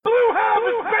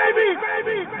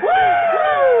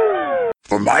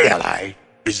For my ally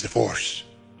is the Force.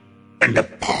 And a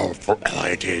powerful ally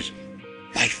it is.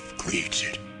 Life creates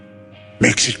it,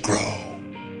 makes it grow.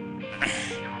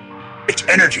 Its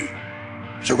energy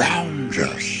surrounds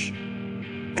us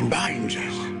and binds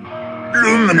us.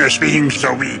 Luminous beings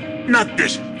so we, not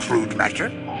this crude matter.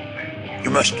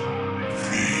 You must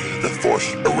feel the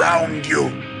Force around you.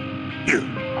 Here,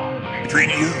 between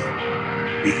you,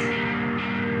 me,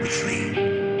 the tree,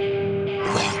 the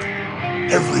rock,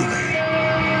 everywhere.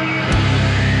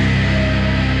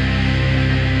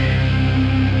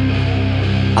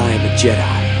 I am a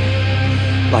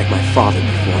Jedi, like my father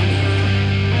before me.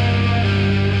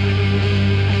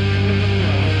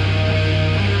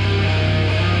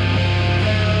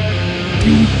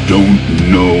 You don't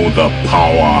know the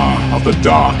power of the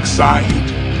dark side.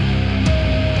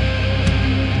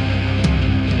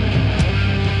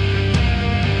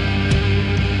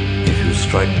 If you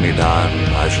strike me down,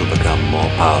 I shall become more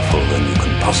powerful than you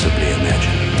can possibly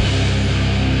imagine.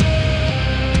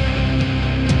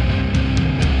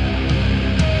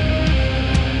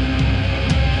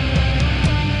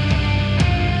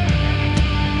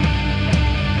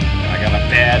 I got a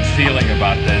bad feeling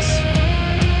about this.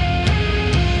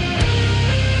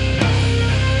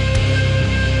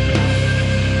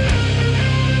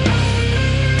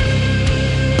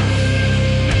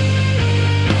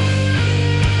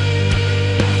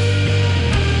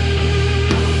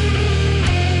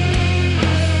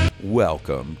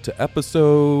 Welcome to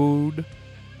episode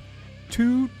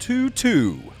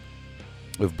 222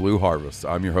 of Blue Harvest.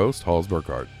 I'm your host, Halls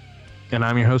Burkhardt. And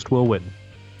I'm your host, Will Whitten.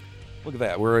 Look at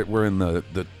that. We're in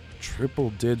the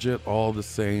triple digit, all the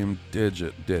same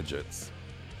digits.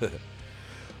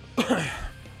 How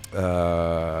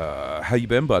you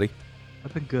been, buddy?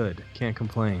 I've been good. Can't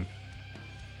complain.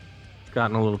 It's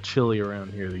gotten a little chilly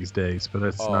around here these days, but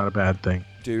that's not a bad thing.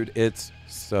 Dude, it's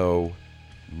so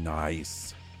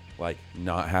nice. Like,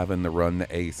 not having to run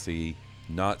the AC,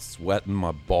 not sweating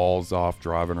my balls off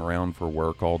driving around for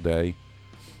work all day.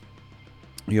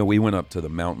 You know, we went up to the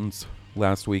mountains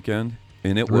last weekend,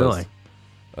 and it Really?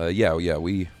 was... Yeah,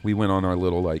 we went on our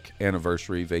little, like,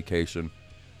 anniversary vacation.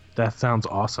 That sounds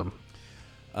awesome.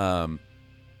 And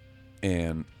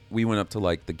we went up to,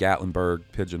 like, the Gatlinburg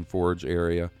Pigeon Forge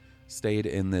area, stayed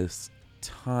in this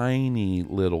tiny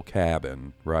little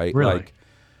cabin, right? Really?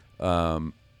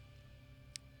 Like,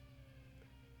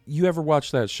 you ever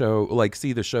watch that show, like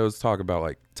see the shows talk about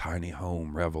like tiny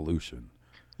home revolution?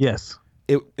 Yes.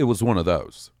 It was one of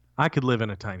those. I could live in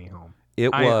a tiny home.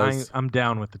 It was. I'm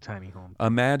down with the tiny home.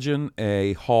 Imagine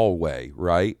a hallway,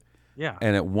 right? Yeah.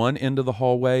 And at one end of the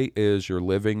hallway is your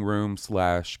living room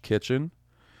 / kitchen.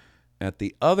 At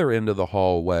the other end of the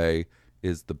hallway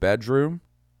is the bedroom.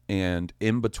 And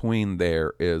in between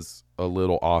there is a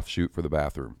little offshoot for the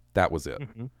bathroom. That was it.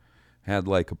 Mm-hmm. Had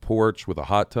like a porch with a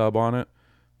hot tub on it.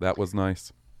 That was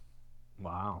nice.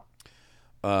 Wow.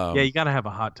 Yeah, you got to have a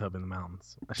hot tub in the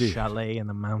mountains. A dude, chalet in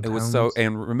the mountains. It was so,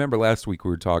 and remember last week we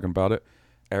were talking about it.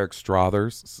 Eric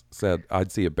Strothers said,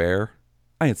 I'd see a bear.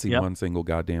 I ain't seen one single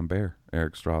goddamn bear,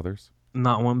 Eric Strothers.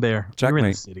 Not one bear. Checkmate. You're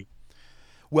in the city.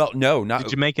 Well, no, not.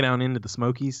 Did you make it out into the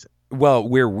Smokies? Well,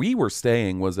 where we were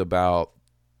staying was about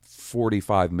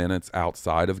 45 minutes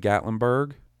outside of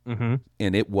Gatlinburg, Mm-hmm.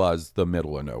 and it was the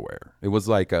middle of nowhere. It was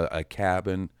like a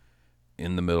cabin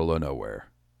in the middle of nowhere.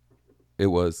 It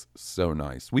was so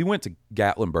nice. We went to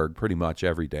Gatlinburg pretty much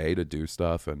every day to do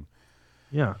stuff and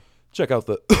check out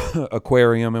the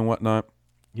aquarium and whatnot.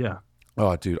 Yeah.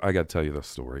 Oh, dude, I got to tell you this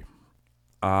story.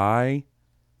 I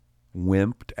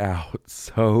wimped out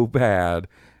so bad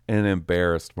and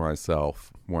embarrassed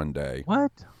myself one day.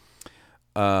 What?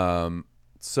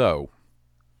 So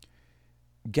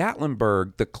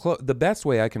Gatlinburg, the best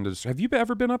way I can describe. Have you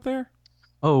ever been up there?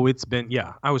 Oh, it's been,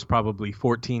 I was probably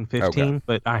 14, 15, Okay.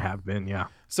 but I have been, yeah.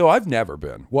 So I've never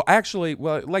been. Well, actually,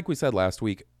 like we said last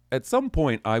week, at some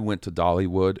point I went to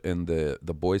Dollywood and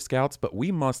the Boy Scouts, but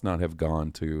we must not have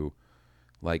gone to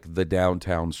like the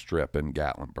downtown strip in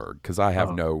Gatlinburg because I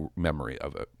have no memory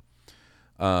of it.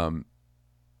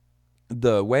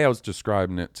 The way I was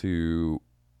describing it to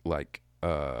like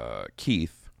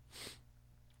Keith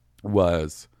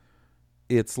was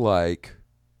it's like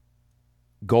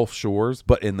Gulf Shores,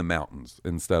 but in the mountains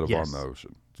instead of on the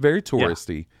ocean. It's very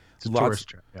touristy. It's a tourist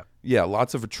trip, Yeah,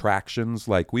 lots of attractions.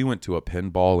 Like we went to a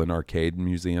pinball and arcade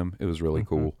museum. It was really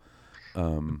cool.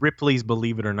 Ripley's,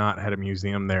 believe it or not, had a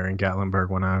museum there in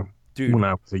Gatlinburg when I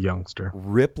was a youngster.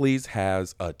 Ripley's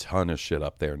has a ton of shit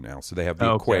up there now. So they have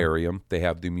the aquarium, they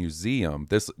have the museum.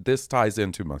 This ties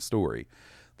into my story.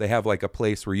 They have like a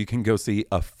place where you can go see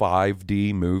a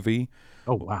 5D movie.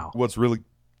 Oh wow. What's really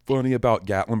funny about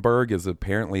Gatlinburg is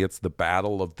apparently it's the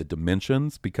battle of the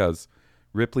dimensions, because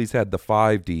Ripley's had the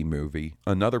 5D movie,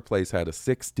 another place had a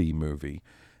 6D movie,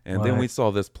 and then we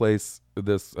saw this place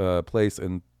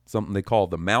in something they call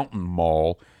the Mountain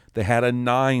Mall that had a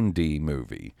 9D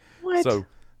movie. What? So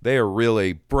they are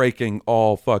really breaking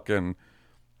all fucking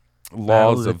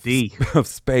laws of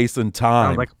space and time.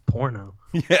 Sounds like a porno.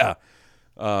 Yeah.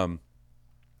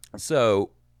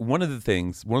 So one of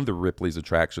the Ripley's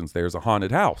attractions there is a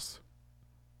haunted house.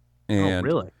 And, oh,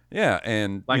 really? Yeah,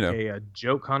 and Like a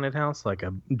joke haunted house, like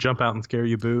a jump out and scare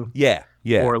you boo? yeah.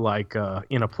 Or like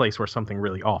in a place where something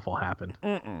really awful happened?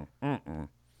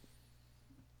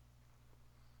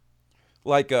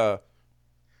 Like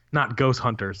Not ghost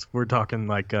hunters. We're talking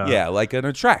like like an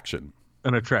attraction.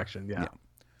 an attraction. Yeah.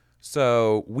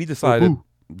 So we decided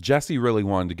Jesse really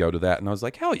wanted to go to that, and I was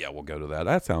like, hell yeah, we'll go to that.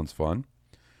 That sounds fun.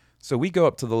 So we go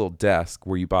up to the little desk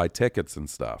where you buy tickets and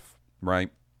stuff, right?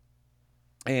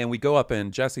 And we go up,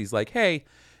 and Jesse's like, hey,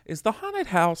 is the haunted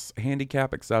house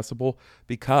handicap accessible?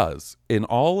 Because in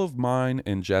all of mine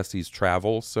and Jesse's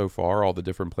travels so far, all the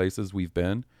different places we've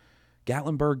been,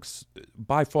 Gatlinburg's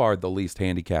by far the least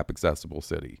handicap accessible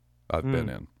city I've been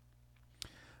in.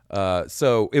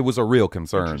 So it was a real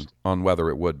concern on whether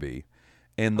it would be.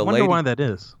 And the I wonder lady, why that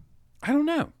is. I don't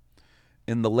know.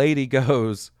 And the lady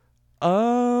goes,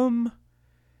 well,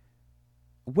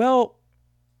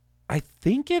 I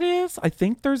think it is. I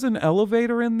think there's an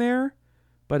elevator in there,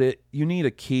 but you need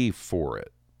a key for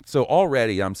it. So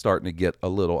already I'm starting to get a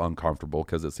little uncomfortable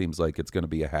because it seems like it's going to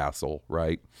be a hassle,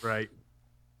 right? Right.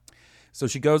 So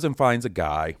she goes and finds a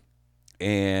guy,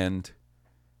 and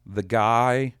the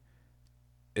guy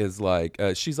is like,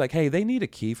 she's like, hey, they need a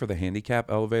key for the handicap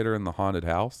elevator in the haunted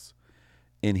house.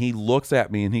 And he looks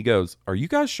at me and he goes, are you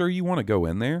guys sure you want to go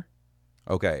in there?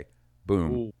 Okay.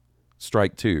 Boom. Ooh.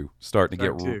 Strike two. Starting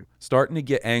to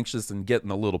get anxious and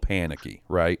getting a little panicky,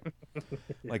 right?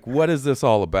 Like, what is this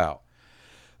all about?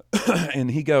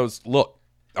 And he goes, look,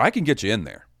 I can get you in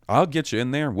there. I'll get you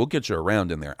in there. We'll get you around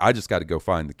in there. I just got to go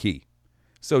find the key.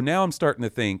 So now I'm starting to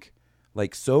think,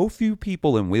 like, so few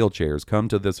people in wheelchairs come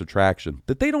to this attraction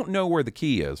that they don't know where the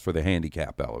key is for the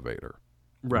handicap elevator.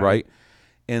 Right?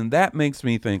 And that makes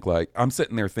me think, like, I'm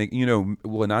sitting there thinking,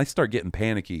 when I start getting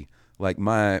panicky, like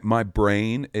my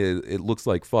brain, it looks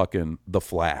like fucking The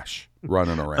Flash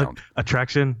running around.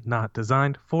 Attraction not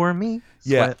designed for me.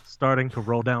 Sweat starting to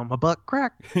roll down my butt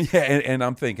crack. Yeah, and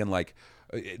I'm thinking, like,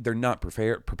 they're not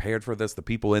prepared for this. The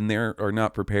people in there are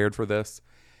not prepared for this.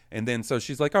 And then so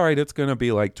she's like, all right, it's going to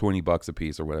be like $20 a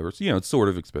piece or whatever. So, it's sort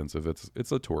of expensive.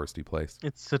 It's a touristy place.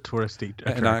 It's a touristy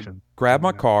attraction. And I grab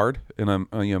my card, and I'm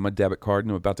my debit card,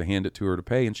 and I'm about to hand it to her to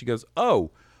pay. And she goes,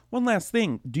 oh, one last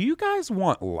thing. Do you guys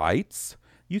want lights?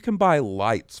 You can buy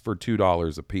lights for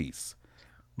 $2 a piece.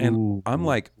 And I'm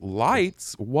like,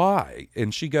 lights? Why?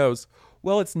 And she goes,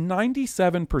 well, it's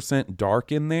 97%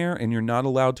 dark in there, and you're not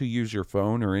allowed to use your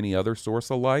phone or any other source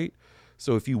of light.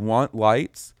 So if you want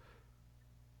lights,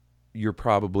 you're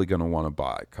probably going to want to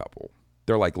buy a couple.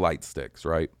 They're like light sticks,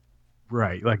 right?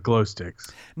 Right, like glow sticks.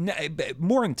 No,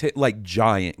 more like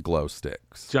giant glow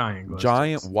sticks.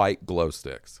 Giant white glow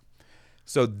sticks.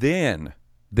 So then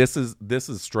this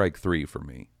is strike three for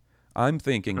me. I'm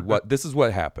thinking, this is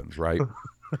what happens, right?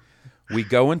 We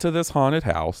go into this haunted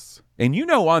house, and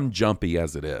I'm jumpy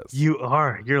as it is. You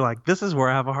are. You're like, this is where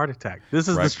I have a heart attack. This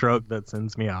is the stroke that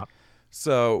sends me out.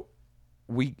 So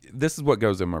this is what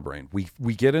goes in my brain.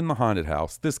 We get in the haunted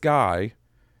house. This guy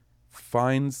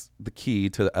finds the key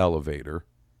to the elevator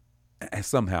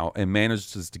somehow and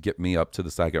manages to get me up to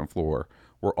the second floor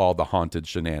where all the haunted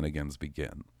shenanigans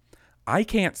begin. I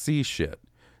can't see shit.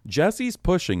 Jesse's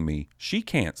pushing me. She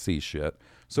can't see shit.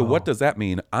 So what does that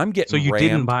mean? I'm getting rammed. So you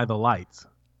didn't buy the lights?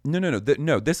 No.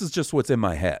 No, this is just what's in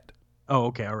my head. Oh,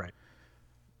 okay. All right.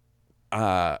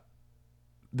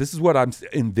 This is what I'm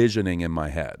envisioning in my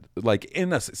head. Like,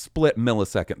 in a split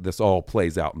millisecond, this all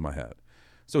plays out in my head.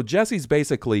 So Jesse's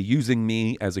basically using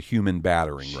me as a human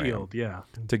battering ram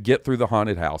to get through the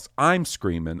haunted house. I'm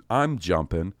screaming. I'm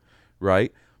jumping,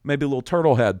 right? Maybe a little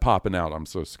turtle head popping out. I'm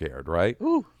so scared, right?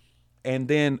 Ooh. And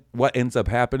then what ends up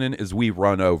happening is we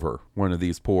run over one of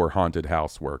these poor haunted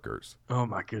house workers. Oh,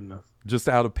 my goodness. Just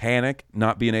out of panic,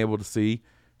 not being able to see,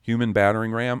 human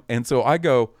battering ram. And so I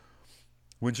go,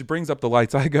 when she brings up the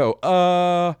lights, I go,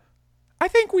 I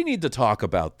think we need to talk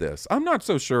about this. I'm not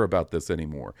so sure about this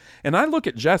anymore. And I look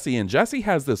at Jessie, and Jessie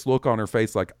has this look on her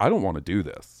face like, I don't want to do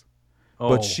this. Oh.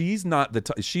 But she's not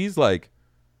she's like,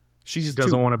 she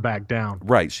doesn't want to back down.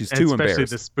 Right. She's too embarrassed. Especially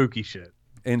the spooky shit.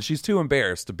 And she's too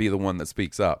embarrassed to be the one that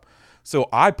speaks up. So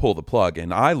I pull the plug,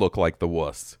 and I look like the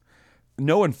wuss.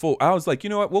 knowing full, I was like, you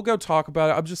know what? We'll go talk about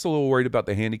it. I'm just a little worried about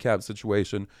the handicap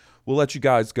situation. We'll let you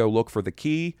guys go look for the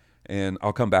key, and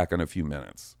I'll come back in a few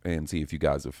minutes and see if you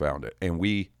guys have found it. And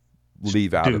we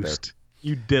leave out of there.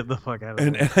 You did the fuck out of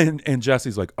it. And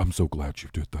Jesse's like, I'm so glad you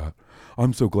did that.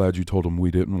 I'm so glad you told him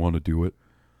we didn't want to do it.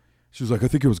 She was like, I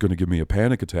think it was going to give me a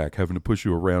panic attack having to push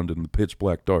you around in the pitch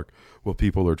black dark while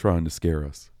people are trying to scare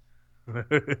us.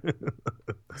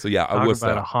 So yeah, I was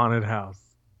about a haunted house.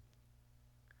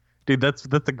 Dude, that's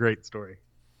a great story.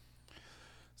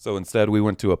 So instead we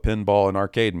went to a pinball and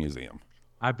arcade museum.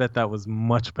 I bet that was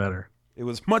much better. It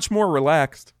was much more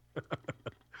relaxed.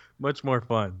 Much more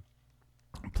fun.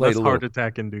 Played less heart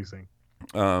attack inducing.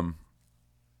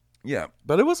 Yeah,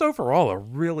 but it was overall a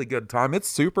really good time. It's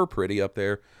super pretty up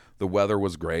there. The weather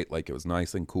was great. Like, it was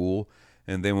nice and cool.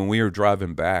 And then when we were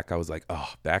driving back, I was like,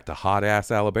 oh, back to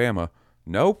hot-ass Alabama.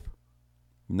 Nope.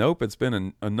 It's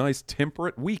been a nice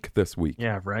temperate week this week.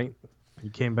 Yeah, right?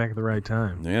 You came back at the right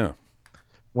time. Yeah.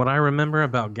 What I remember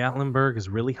about Gatlinburg is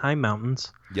really high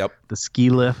mountains. Yep. The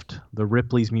ski lift, the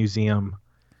Ripley's Museum,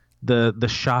 the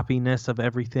shoppiness of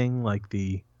everything, like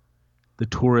the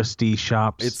touristy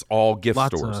shops. It's all gift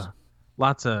stores.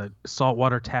 Lots of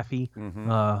saltwater taffy,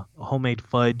 homemade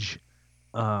fudge,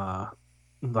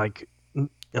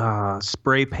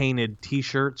 spray painted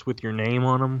T-shirts with your name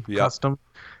on them, custom,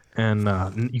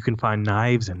 and you can find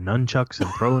knives and nunchucks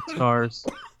and throwing stars.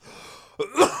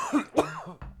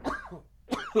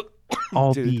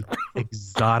 All the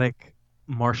exotic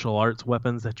martial arts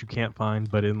weapons that you can't find,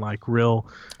 but in like real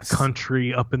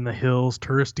country up in the hills,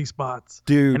 touristy spots,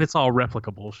 dude. And it's all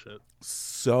replica bullshit.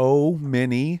 So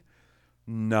many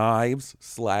knives /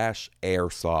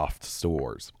 airsoft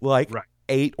stores, like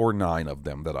 8 or 9 of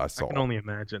them that I saw. I can only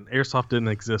imagine. Airsoft didn't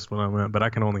exist when I went, but I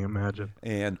can only imagine.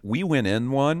 And we went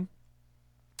in one,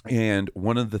 and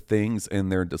one of the things in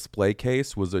their display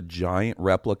case was a giant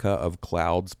replica of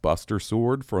Cloud's Buster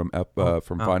Sword from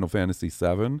Final Fantasy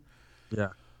VII. Yeah.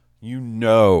 You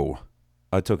know,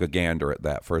 I took a gander at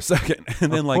that for a second.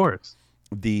 And then, of course.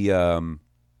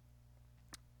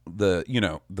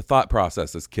 the thought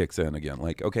process kicks in again.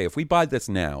 Like, okay, if we buy this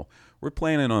now, we're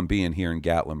planning on being here in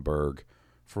Gatlinburg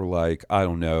for like, I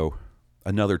don't know,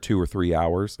 another 2 or 3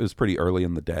 hours. It was pretty early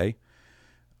in the day.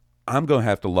 I'm going to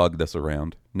have to lug this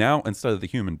around. Now, instead of the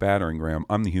human battering ram,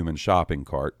 I'm the human shopping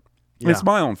cart. Yeah. It's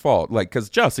my own fault. Like, because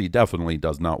Jesse definitely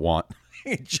does not want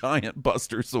a giant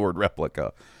Buster Sword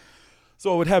replica.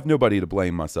 So I would have nobody to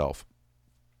blame myself.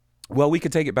 Well, we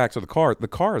could take it back to the car. The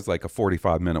car is like a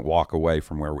 45-minute walk away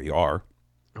from where we are.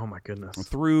 Oh, my goodness.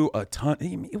 Through a ton.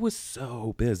 It was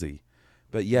so busy.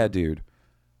 But yeah, dude.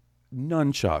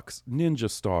 Nunchucks, ninja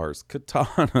stars,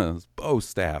 katanas, bow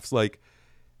staffs. Like,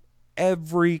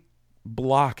 every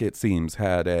block, it seems,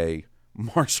 had a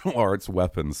martial arts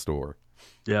weapons store.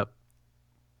 Yep.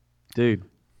 Dude.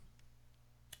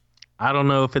 I don't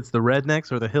know if it's the rednecks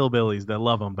or the hillbillies that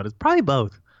love them, but it's probably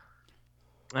both.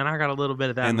 And I got a little bit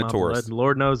of that and in the my tourists. blood.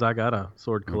 Lord knows I got a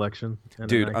sword collection.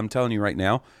 Dude, I'm telling you right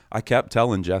now, I kept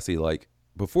telling Jessie, like,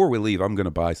 before we leave, I'm going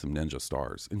to buy some ninja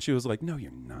stars. And she was like, no,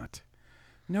 you're not.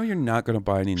 No, you're not going to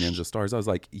buy any ninja stars. I was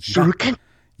like,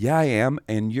 yeah, I am.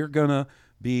 And you're going to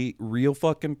be real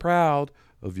fucking proud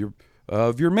of your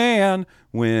man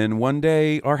when one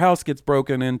day our house gets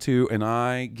broken into and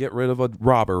I get rid of a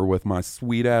robber with my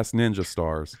sweet ass ninja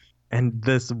stars. And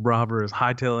this robber is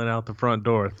hightailing out the front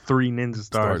door 3 ninja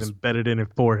stars embedded in his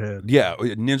forehead. Yeah,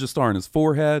 ninja star in his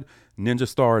forehead, ninja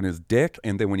star in his dick,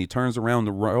 and then when he turns around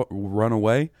to run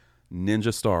away,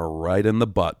 ninja star right in the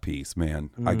butt piece,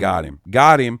 man. I got him.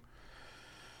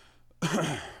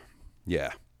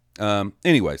 Yeah.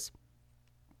 Anyways.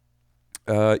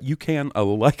 You can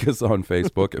like us on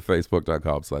Facebook at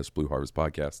facebook.com/Blue Harvest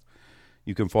Podcast.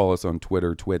 You can follow us on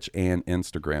Twitter, Twitch, and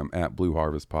Instagram at Blue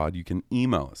Harvest Pod. You can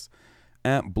email us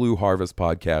at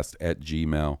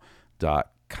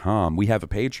blueharvestpodcast@gmail.com. We have a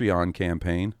Patreon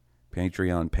campaign,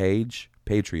 Patreon page,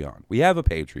 Patreon. We have a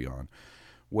Patreon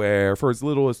where for as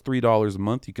little as $3 a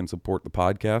month, you can support the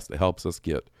podcast. It helps us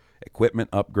get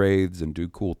equipment upgrades and do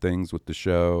cool things with the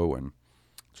show and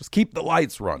just keep the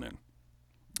lights running.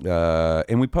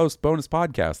 And we post bonus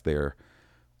podcasts there.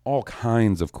 All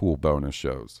kinds of cool bonus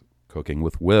shows. Cooking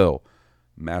with Will,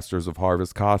 Masters of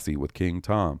Harvest Kasi with King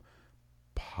Tom,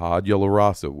 Podula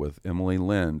Rasa with Emily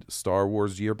Lind, Star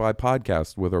Wars Year by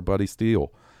Podcast with our buddy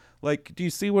Steele. Like, do you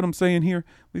see what I'm saying here?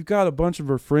 We've got a bunch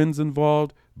of our friends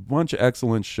involved, a bunch of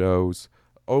excellent shows.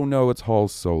 Oh No, It's Hall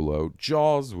Solo,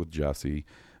 Jaws with Jesse,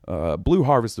 Blue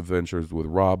Harvest Adventures with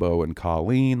Robbo and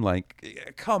Colleen.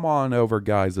 Like, come on over,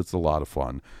 guys. It's a lot of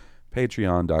fun.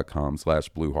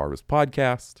 Patreon.com/Blue Harvest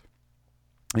Podcast.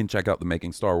 And check out the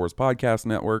Making Star Wars Podcast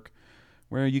Network,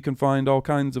 where you can find all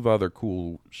kinds of other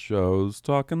cool shows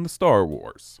talking the Star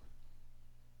Wars.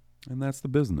 And that's the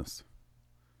business.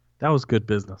 That was good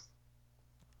business.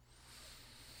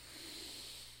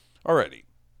 Alrighty.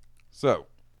 So,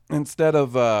 instead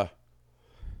of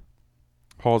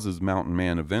Hawes' Mountain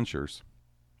Man adventures,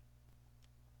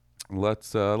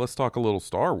 let's talk a little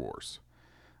Star Wars.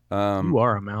 You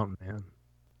are a mountain man.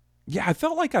 Yeah, I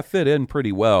felt like I fit in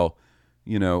pretty well.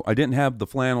 You know, I didn't have the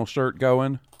flannel shirt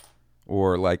going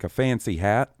or like a fancy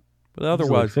hat, but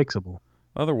otherwise fixable.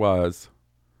 Otherwise,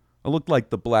 I looked like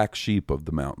the black sheep of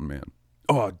the mountain man.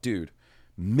 Oh, dude,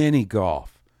 mini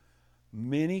golf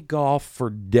for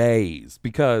days,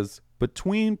 because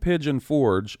between Pigeon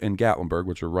Forge and Gatlinburg,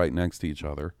 which are right next to each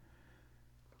other,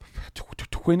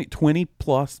 20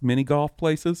 plus mini golf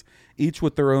places, each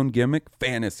with their own gimmick.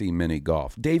 Fantasy mini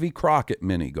golf, Davy Crockett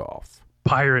mini golf,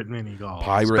 pirate mini golf,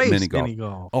 Space mini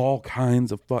golf, all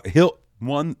kinds of fun.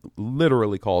 One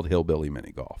literally called hillbilly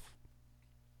mini golf,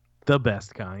 the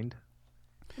best kind.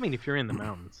 I mean, if you're in the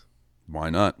mountains,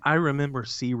 why not? I remember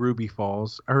Ruby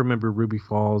Falls. I remember Ruby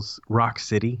Falls, Rock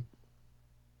City.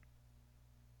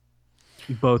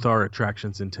 Both are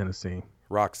attractions in Tennessee.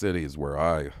 Rock City is where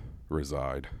I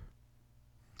reside.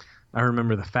 I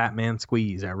remember the Fat Man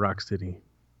Squeeze at Rock City.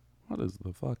 What is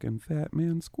the fucking Fat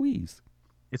Man Squeeze?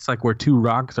 It's like where two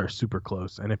rocks are super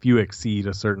close, and if you exceed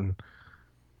a certain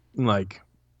like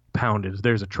poundage,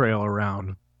 there's a trail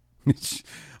around.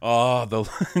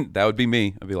 That would be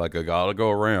me. I'd be like, I gotta go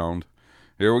around.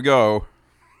 Here we go.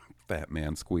 Fat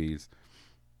Man Squeeze.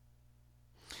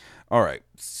 All right,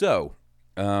 so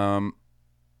we're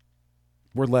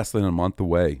less than a month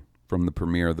away from the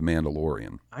premiere of The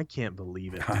Mandalorian. I can't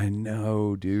believe it. I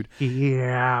know, dude.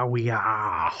 Yeah, we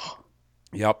are.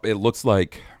 Yep, it looks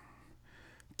like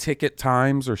ticket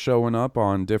times are showing up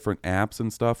on different apps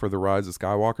and stuff for The Rise of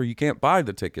Skywalker. You can't buy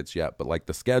the tickets yet, but like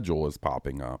the schedule is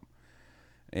popping up.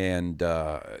 And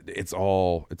it's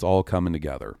all coming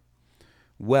together.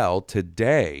 Well,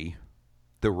 today,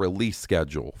 the release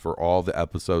schedule for all the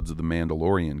episodes of The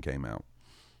Mandalorian came out.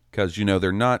 Because, you know,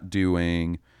 they're not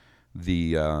doing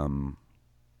the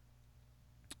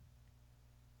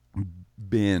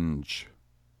binge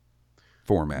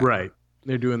format. Right.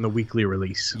 They're doing the weekly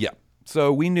release. Yeah.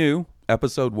 So we knew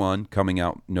episode 1 coming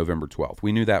out November 12th.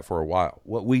 We knew that for a while.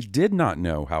 What we did not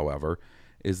know, however,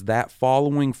 is that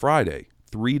following Friday,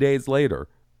 3 days later,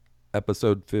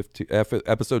 episode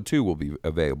 2 will be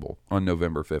available on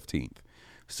November 15th.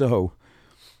 So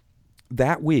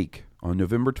that week, on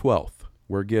November 12th,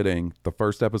 we're getting the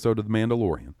first episode of The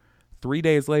Mandalorian. 3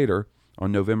 days later,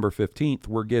 on November 15th,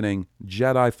 we're getting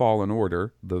Jedi Fallen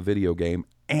Order, the video game,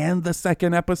 and the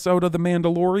second episode of The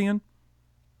Mandalorian.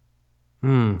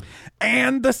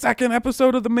 And the second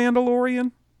episode of The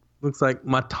Mandalorian. Looks like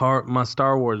my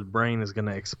Star Wars brain is going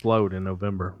to explode in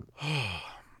November.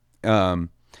 And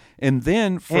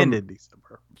then and in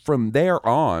December. From there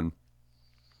on,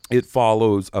 it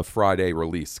follows a Friday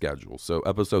release schedule. So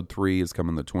episode 3 is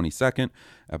coming the 22nd,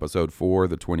 episode 4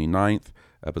 the 29th,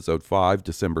 episode 5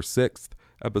 December 6th,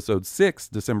 episode 6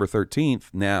 December 13th.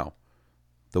 Now,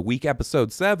 the week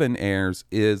episode 7 airs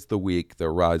is the week The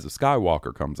Rise of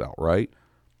Skywalker comes out, right?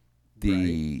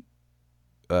 The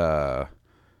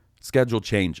schedule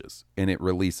changes, and it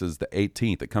releases the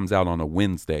 18th. It comes out on a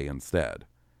Wednesday instead.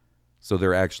 So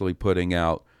they're actually putting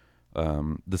out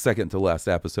the second to last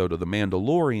episode of The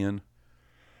Mandalorian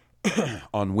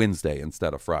on Wednesday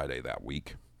instead of Friday that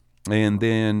week. And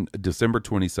then December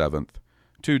 27th,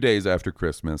 2 days after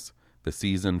Christmas, the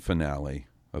season finale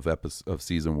of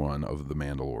season 1 of The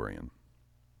Mandalorian.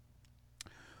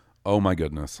 Oh my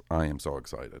goodness, I am so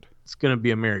excited. It's going to be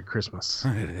a Merry Christmas.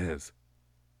 It is.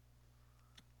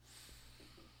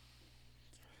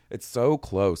 It's so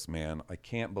close, man. I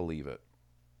can't believe it.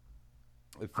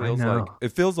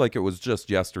 It feels like it was just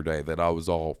yesterday that I was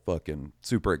all fucking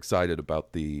super excited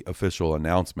about the official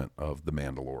announcement of The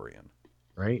Mandalorian.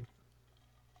 Right?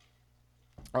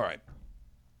 All right.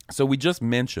 So we just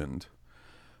mentioned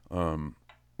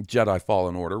Jedi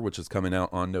Fallen Order, which is coming out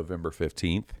on November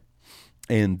 15th.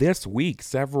 And this week,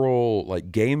 several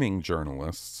like gaming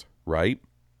journalists, right,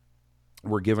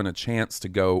 were given a chance to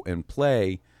go and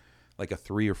play like a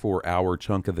 3 or 4 hour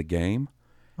chunk of the game.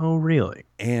 Oh, really?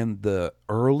 And the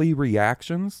early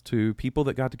reactions to people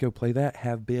that got to go play that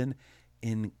have been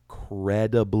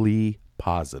incredibly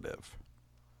positive.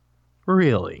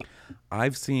 Really?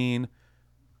 I've seen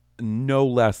no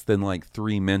less than like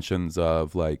 3 mentions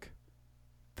of like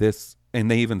this,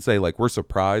 and they even say like, we're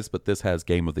surprised, but this has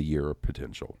Game of the Year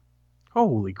potential.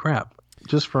 Holy crap.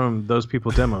 Just from those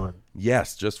people demoing.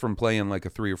 Yes, just from playing like a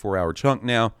 3 or 4 hour chunk.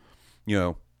 Now, you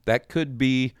know, that could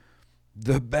be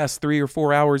the best 3 or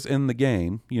 4 hours in the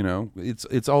game. You know,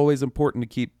 it's always important to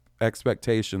keep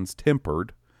expectations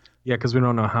tempered. Yeah, because we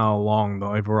don't know how long the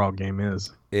overall game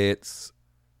is. It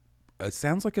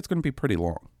sounds like it's going to be pretty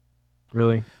long.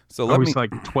 Really? So Are we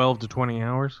like 12 to 20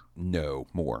 hours? No,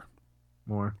 more.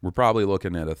 More. We're probably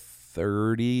looking at a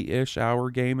 30-ish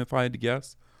hour game if I had to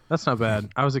guess. That's not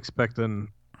bad. I was expecting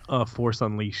a Force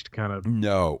Unleashed kind of.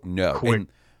 No. Quick. And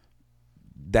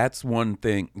that's one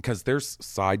thing, because there's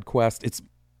side quest.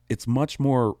 It's much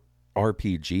more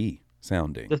RPG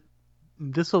sounding.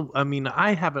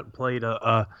 I haven't played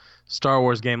a Star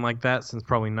Wars game like that since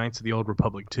probably Knights of the Old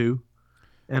Republic 2.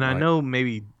 And I Right. know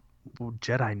maybe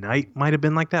Jedi Knight might have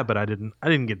been like that, but I didn't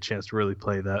get a chance to really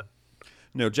play that.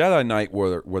 No, Jedi Knight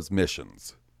was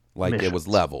missions. Like it was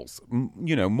levels.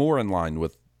 You know, more in line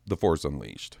with The Force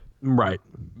Unleashed. Right.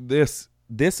 This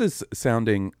is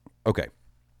sounding okay.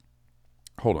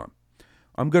 Hold on.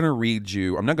 I'm not going to read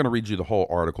you the whole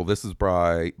article. This is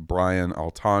by Brian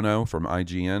Altano from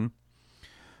IGN.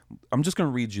 I'm just going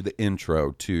to read you the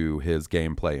intro to his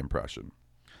gameplay impression.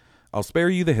 I'll spare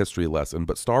you the history lesson,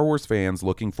 but Star Wars fans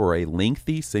looking for a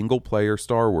lengthy single-player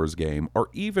Star Wars game, or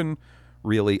even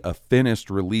really a finished,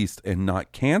 released, and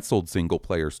not canceled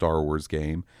single-player Star Wars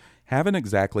game, haven't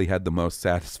exactly had the most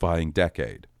satisfying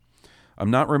decade.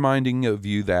 I'm not reminding you of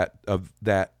that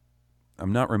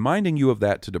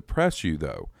to depress you,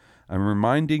 though. I'm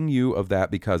reminding you of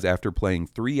that because after playing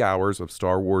 3 hours of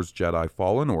Star Wars Jedi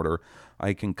Fallen Order,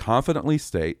 I can confidently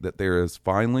state that there is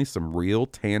finally some real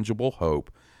tangible hope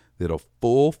that a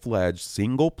full-fledged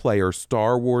single-player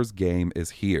Star Wars game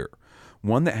is here.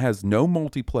 One that has no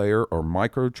multiplayer or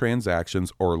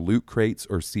microtransactions or loot crates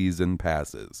or season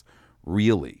passes.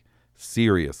 Really.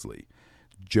 Seriously.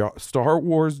 Star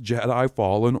Wars Jedi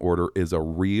Fallen Order is a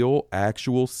real,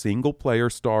 actual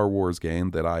single-player Star Wars game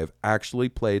that I have actually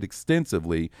played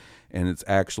extensively, and it's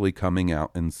actually coming out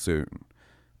and soon.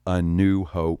 A new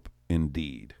hope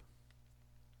indeed.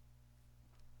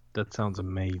 That sounds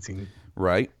amazing.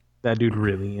 Right? That dude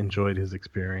really enjoyed his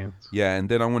experience. Yeah, and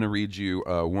then I want to read you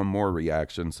one more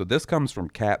reaction. So this comes from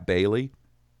Kat Bailey.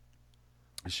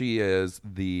 She is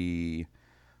the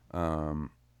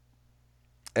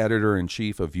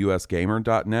editor-in-chief of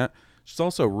USGamer.net. She's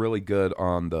also really good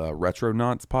on the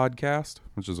Retronauts podcast,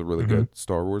 which is a really good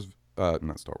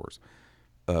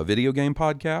video game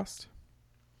podcast.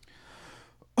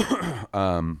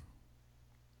 Hold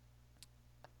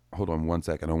on one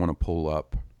second. I want to pull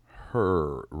up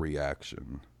her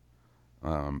reaction.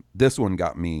 This one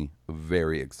got me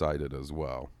very excited as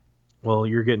well. Well,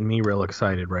 you're getting me real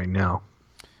excited right now.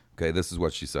 Okay, this is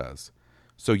what she says.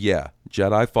 So yeah,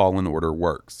 Jedi Fallen Order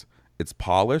works. It's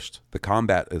polished, the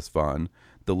combat is fun,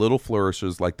 the little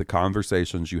flourishes like the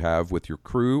conversations you have with your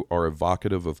crew are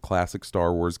evocative of classic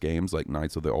Star Wars games like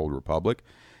Knights of the Old Republic.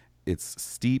 It's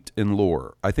steeped in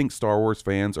lore. I think Star Wars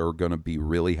fans are going to be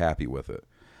really happy with it.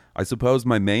 I suppose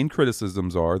my main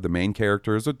criticisms are the main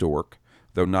character is a dork,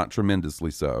 though not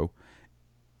tremendously so.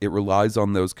 It relies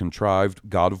on those contrived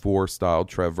God of War style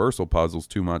traversal puzzles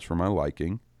too much for my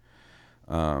liking.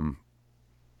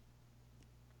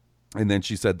 And then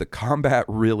she said the combat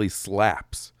really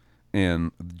slaps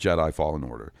in Jedi Fallen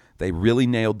Order. They really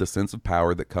nailed the sense of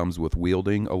power that comes with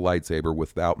wielding a lightsaber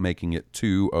without making it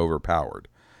too overpowered.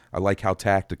 I like how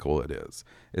tactical it is.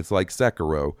 It's like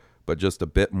Sekiro, but just a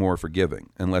bit more forgiving,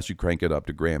 unless you crank it up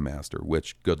to Grandmaster,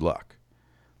 which, good luck.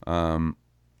 I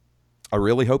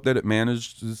really hope that it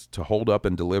manages to hold up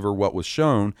and deliver what was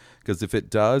shown, because if it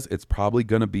does, it's probably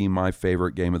going to be my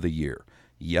favorite game of the year.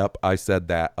 Yep, I said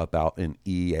that about an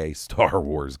EA Star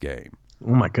Wars game.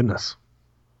 Oh my goodness.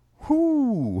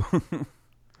 Whoo!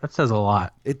 That says a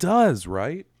lot. It does,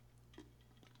 right?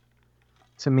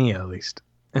 To me, at least.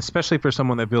 Especially for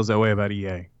someone that feels that way about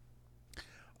EA.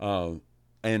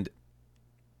 And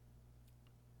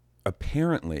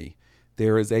apparently,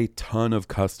 there is a ton of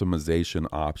customization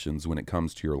options when it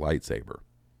comes to your lightsaber.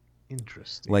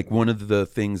 Interesting. Like one of the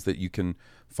things that you can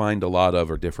find a lot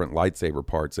of are different lightsaber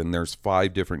parts, and there's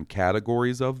 5 different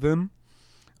categories of them.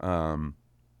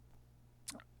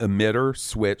 Emitter,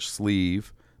 switch,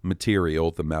 sleeve,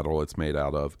 material, the metal it's made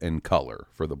out of, and color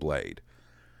for the blade.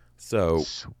 So,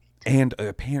 Sweet. and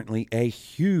apparently a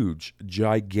huge,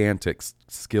 gigantic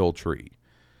skill tree.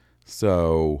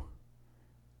 So,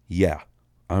 yeah,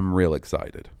 I'm real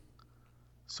excited.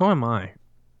 So am I.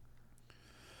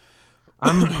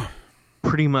 I'm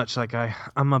pretty much like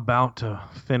I'm about to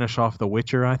finish off The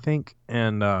Witcher, I think,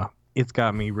 and it's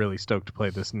got me really stoked to play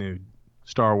this new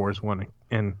Star Wars one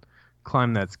and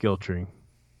climb that skill tree.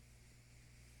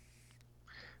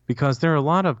 Because there are a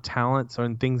lot of talents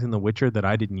and things in The Witcher that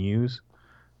I didn't use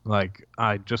Like,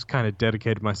 I just kind of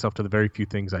dedicated myself to the very few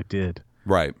things I did.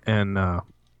 Right. And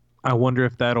I wonder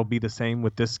if that'll be the same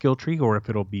with this skill tree, or if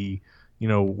it'll be,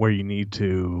 where you need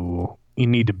to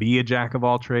be a jack of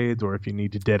all trades, or if you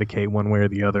need to dedicate one way or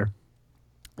the other.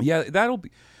 Yeah,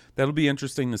 that'll be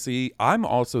interesting to see. I'm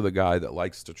also the guy that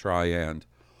likes to try and,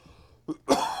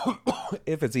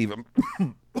 if it's even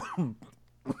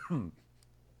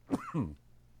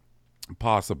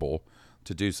possible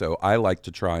to do so, I like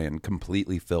to try and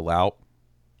completely fill out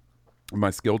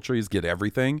my skill trees, get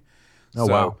everything. Oh,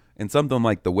 wow. In something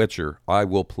like The Witcher,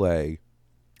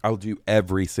 I'll do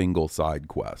every single side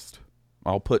quest.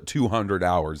 I'll put 200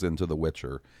 hours into The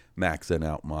Witcher, maxing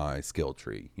out my skill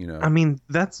tree, I mean,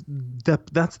 that's the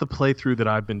playthrough that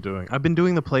I've been doing. I've been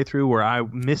doing the playthrough where I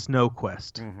miss no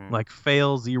quest, like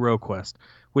fail 0 quest,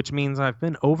 which means I've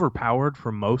been overpowered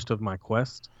for most of my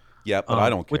quests. Yeah, but I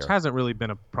don't care. Which hasn't really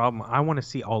been a problem. I want to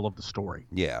see all of the story.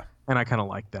 Yeah. And I kind of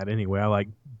like that anyway. I like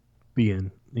being,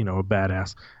 a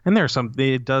badass. And there's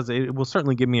it will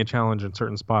certainly give me a challenge in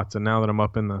certain spots. And now that I'm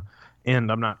up in the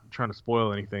end, I'm not trying to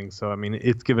spoil anything. So, I mean,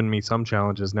 it's given me some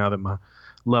challenges now that my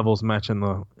levels match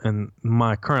and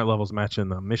my current levels match in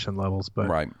the mission levels. But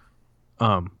right.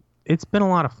 It's been a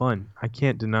lot of fun. I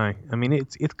can't deny. I mean,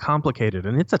 it's complicated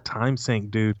and it's a time sink,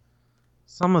 dude.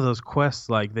 Some of those quests,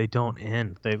 like, they don't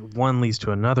end. One leads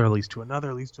to another, leads to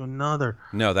another, leads to another.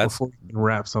 No, before you can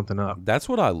wrap something up. That's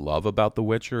what I love about The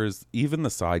Witcher is even the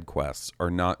side quests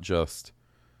are not just.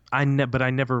 But I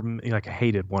never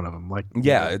hated one of them. Like,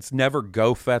 yeah, it's never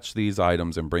go fetch these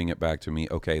items and bring it back to me.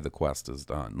 Okay, the quest is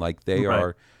done. Like they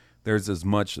are. There's as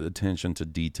much attention to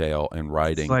detail and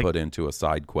writing put into a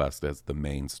side quest as the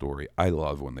main story. I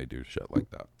love when they do shit like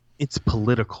that. It's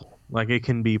political. Like, it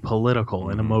can be political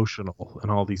and emotional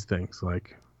and all these things.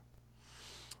 Like,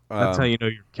 that's how you know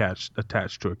you're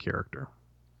attached to a character.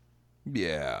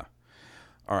 Yeah.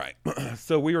 All right.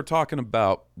 So we were talking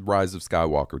about Rise of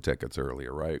Skywalker tickets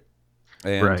earlier, right?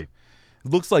 And right. It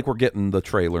looks like we're getting the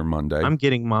trailer Monday. I'm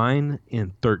getting mine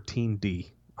in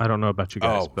 13D. I don't know about you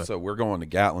guys. So we're going to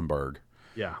Gatlinburg.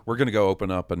 Yeah. We're going to go open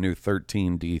up a new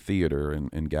 13D theater in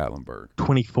Gatlinburg.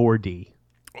 24D.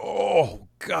 Oh,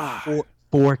 God.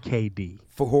 4KD.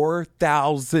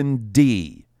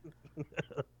 4000D.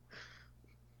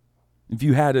 If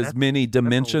you had as many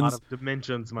dimensions. That's a lot of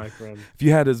dimensions, my friend. If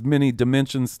you had as many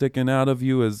dimensions sticking out of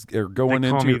you as or going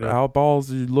into your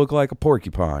eyeballs, you'd look like a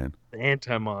porcupine. The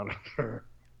anti-monitor.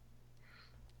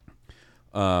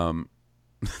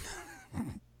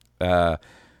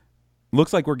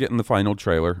 Looks like we're getting the final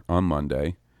trailer on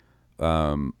Monday.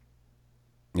 And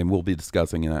we'll be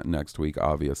discussing that next week,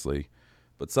 obviously.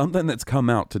 But something that's come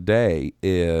out today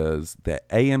is that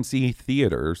AMC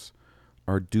theaters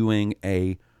are doing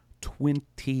a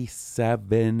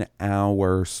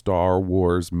 27-hour Star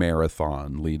Wars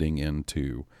marathon leading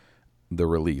into the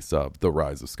release of The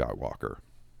Rise of Skywalker.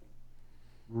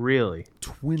 Really?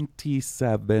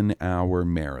 27-hour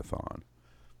marathon.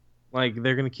 Like,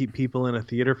 they're going to keep people in a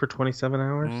theater for 27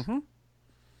 hours? Mm-hmm.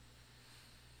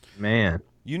 Man.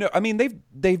 I mean, they've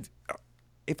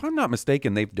if I'm not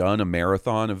mistaken, they've done a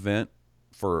marathon event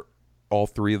for all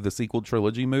 3 of the sequel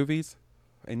trilogy movies.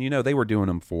 And, they were doing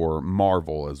them for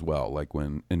Marvel as well, like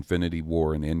when Infinity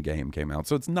War and Endgame came out.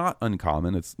 So it's not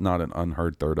uncommon. It's not an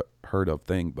heard of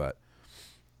thing. But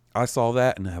I saw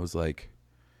that and I was like,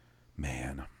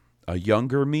 man, a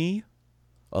younger me,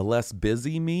 a less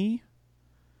busy me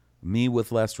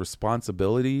with less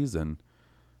responsibilities and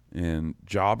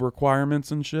job requirements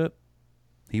and shit,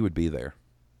 he would be there.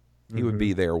 He would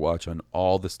be there watching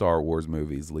all the Star Wars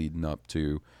movies leading up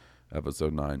to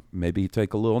Episode 9. Maybe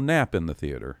take a little nap in the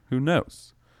theater. Who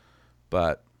knows?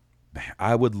 But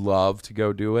I would love to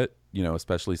go do it,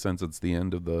 especially since it's the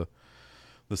end of the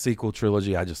sequel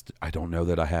trilogy. I don't know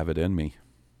that I have it in me.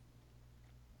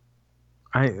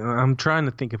 I'm trying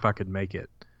to think if I could make it.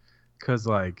 Because,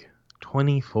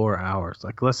 24 hours.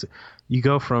 You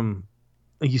go from,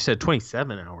 you said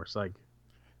 27 hours.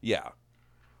 Yeah.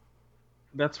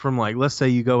 That's from, let's say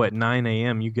you go at 9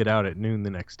 a.m., you get out at noon the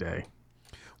next day.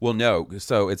 Well, no.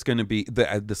 So it's going to be,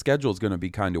 the schedule is going to be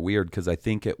kind of weird because I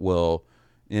think it will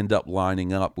end up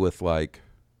lining up with,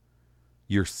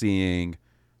 you're seeing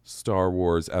Star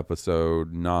Wars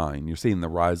Episode 9. You're seeing The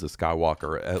Rise of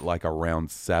Skywalker at,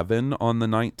 around 7 on the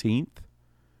 19th,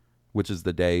 which is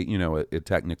the day, it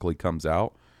technically comes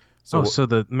out. So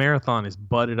the marathon is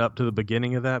butted up to the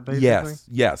beginning of that, basically?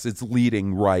 Yes. It's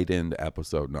leading right into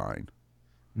Episode 9.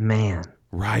 Man.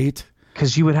 Right?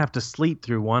 Because you would have to sleep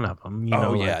through one of them.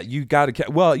 You got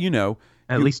to... Well,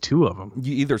 at least 2 of them.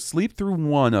 You either sleep through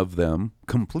one of them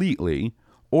completely,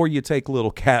 or you take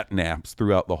little cat naps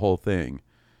throughout the whole thing.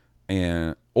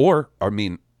 And Or, I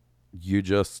mean, you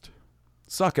just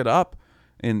suck it up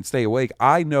and stay awake.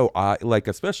 I know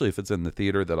especially if it's in the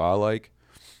theater that I like,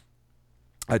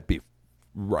 I'd be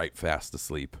right fast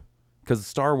asleep. Because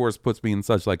Star Wars puts me in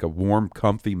such like a warm,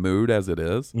 comfy mood as it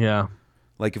is. Yeah.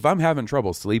 Like if I'm having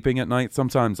trouble sleeping at night,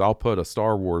 sometimes I'll put a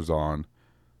Star Wars on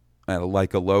at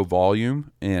like a low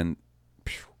volume and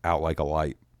out like a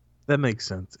light. That makes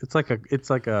sense. It's like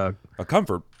a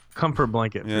comfort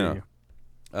blanket for you.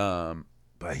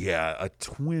 But yeah, a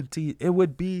 20, it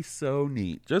would be so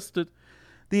neat. Just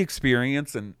the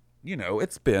experience. And, you know,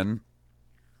 it's been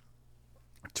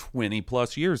 20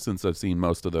 plus years since I've seen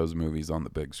most of those movies on the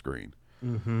big screen.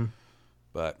 Mm-hmm.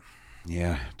 But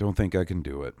yeah, don't think I can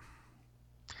do it.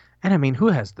 And I mean, who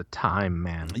has the time,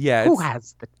 man? Yeah. Who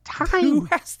has the time? Who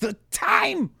has the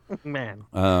time? Man.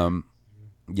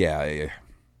 Yeah.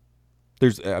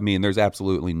 There's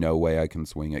absolutely no way I can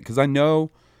swing it. Because I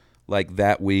know, like,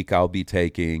 that week I'll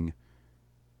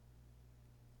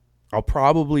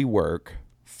probably work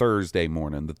Thursday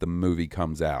morning that the movie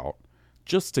comes out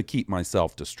just to keep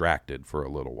myself distracted for a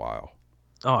little while.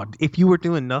 Oh, if you were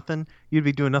doing nothing, you'd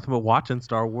be doing nothing but watching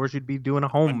Star Wars. You'd be doing a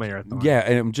home marathon. Yeah,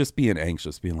 and I'm just being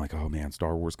anxious, being like, oh, man,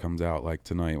 Star Wars comes out, like,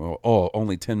 tonight. Oh,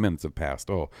 only 10 minutes have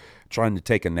passed. Oh, trying to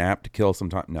take a nap to kill some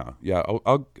time. No, yeah,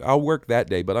 I'll work that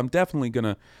day, but I'm definitely going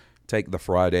to take the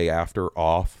Friday after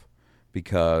off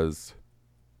because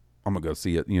I'm going to go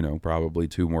see it, you know, probably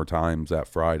 2 more times that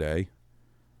Friday.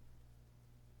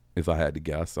 If I had to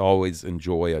guess. I always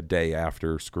enjoy a day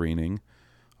after screening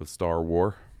of Star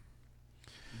Wars.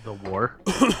 The War.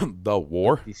 The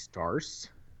War. The Stars.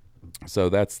 So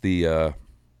that's the,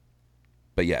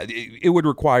 but yeah, it would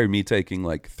require me taking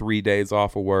like 3 days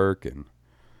off of work. And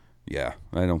yeah,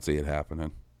 I don't see it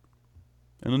happening.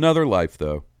 In another life,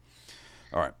 though.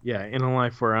 All right. Yeah, in a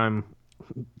life where I'm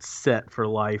set for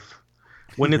life.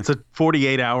 When it's a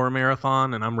 48-hour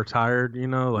marathon and I'm retired, you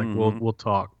know, like we'll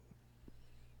talk.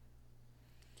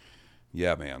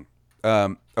 Yeah, man.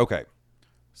 Okay.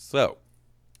 So,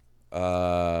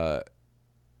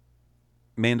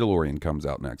 Mandalorian comes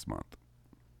out next month.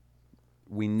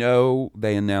 We know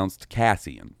they announced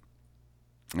Cassian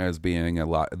as being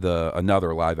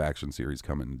another live action series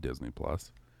coming to Disney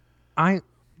Plus. A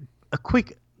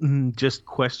quick just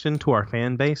question to our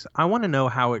fan base. I want to know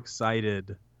how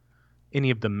excited any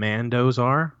of the Mandos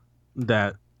are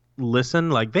that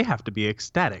listen. Like, they have to be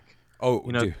ecstatic. Oh,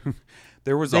 you know, dude.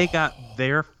 They got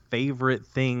their favorite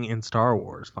thing in Star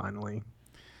Wars finally.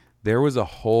 There was a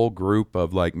whole group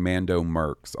of like Mando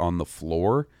mercs on the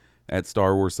floor at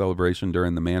Star Wars Celebration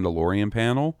during the Mandalorian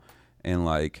panel, and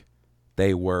like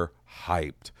they were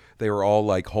hyped. They were all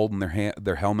like holding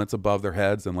their helmets above their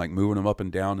heads and like moving them up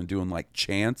and down and doing like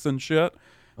chants and shit.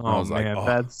 And I was man,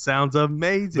 that sounds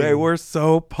amazing. They were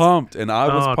so pumped, and I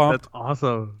was pumped. That's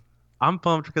awesome. I'm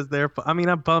pumped because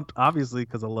I'm pumped obviously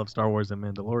because I love Star Wars and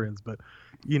Mandalorians, but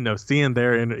you know, seeing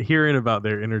and hearing about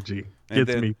their energy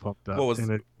gets me pumped up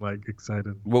and like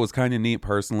excited. What was kind of neat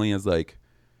personally is like,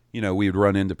 you know, we'd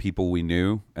run into people we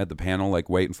knew at the panel, like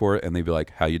waiting for it, and they'd be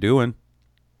like, "How you doing?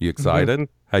 You excited?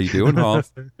 How you doing,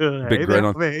 Hoss?" Hey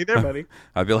there, buddy.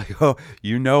 I'd be like, "Oh,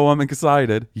 you know I'm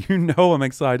excited. You know I'm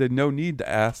excited. No need to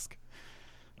ask."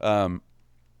 And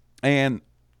a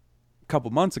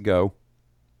couple months ago,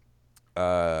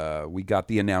 we got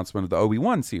the announcement of the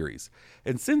Obi-Wan series.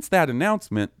 And since that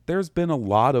announcement, there's been a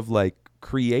lot of like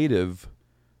creative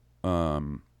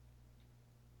team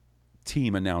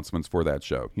announcements for that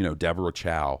show. You know, Deborah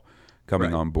Chow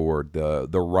coming on board,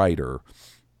 the writer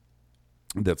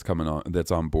that's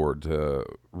on board to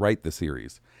write the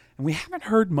series. And we haven't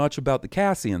heard much about the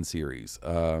Cassian series.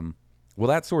 Well,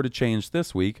 that sort of changed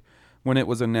this week when it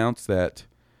was announced that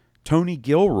Tony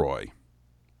Gilroy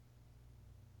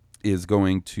is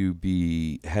going to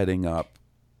be heading up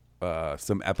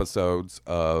some episodes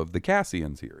of the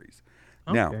Cassian series.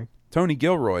 Okay. Now, Tony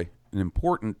Gilroy, an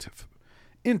important,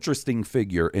 interesting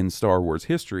figure in Star Wars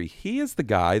history, he is the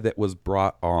guy that was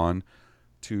brought on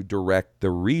to direct the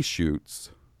reshoots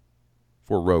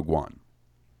for Rogue One.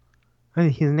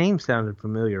 His name sounded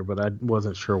familiar, but I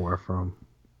wasn't sure where from.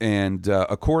 And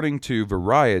according to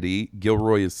Variety,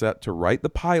 Gilroy is set to write the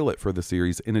pilot for the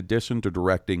series in addition to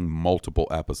directing multiple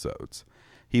episodes.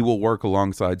 He will work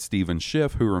alongside Stephen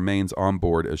Schiff, who remains on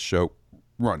board as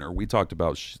showrunner. We talked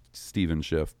about Stephen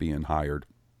Schiff being hired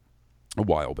a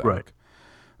while back.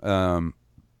 Right.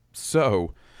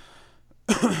 So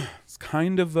it's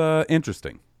kind of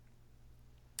interesting.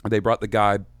 They brought the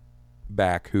guy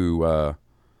back who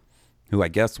I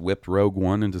guess whipped Rogue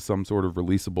One into some sort of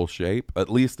releasable shape, at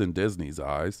least in Disney's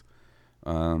eyes.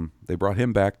 They brought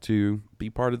him back to be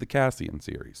part of the Cassian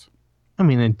series. I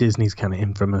mean, and Disney's kind of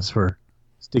infamous for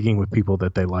sticking with people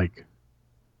that they like.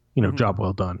 Job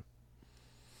well done.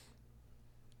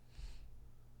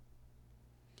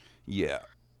 Yeah.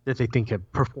 That they think have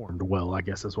performed well, I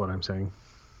guess is what I'm saying.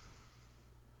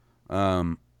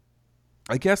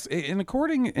 I guess,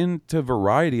 according to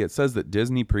Variety, it says that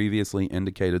Disney previously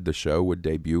indicated the show would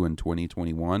debut in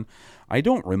 2021. I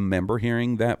don't remember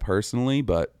hearing that personally,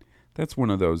 but that's one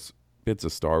of those bits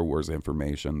of Star Wars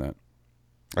information that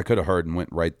I could have heard and went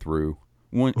right through.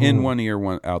 In one ear,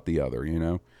 one out the other,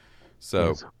 So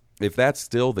Yes. If that's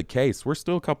still the case, we're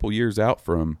still a couple years out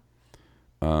from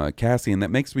Cassian. That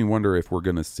makes me wonder if we're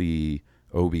going to see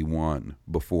Obi-Wan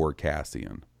before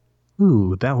Cassian.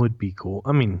 Ooh, that would be cool.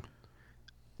 I mean,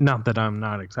 not that I'm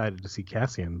not excited to see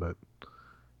Cassian, but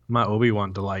my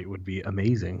Obi-Wan delight would be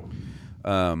amazing.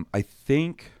 I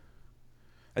think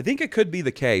it could be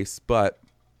the case, but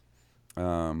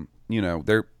they're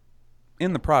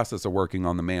in the process of working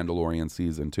on the Mandalorian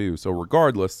season 2. So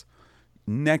regardless,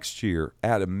 next year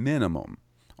at a minimum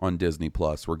on Disney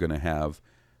Plus, we're going to have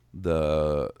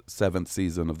the 7th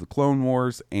season of the Clone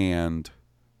Wars and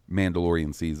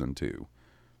Mandalorian season 2.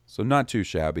 So not too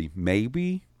shabby.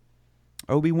 Maybe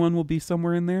Obi-Wan will be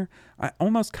somewhere in there. I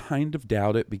almost kind of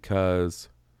doubt it, because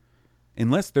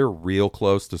unless they're real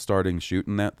close to starting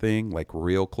shooting that thing, like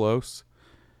real close,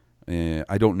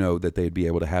 I don't know that they'd be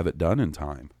able to have it done in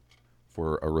time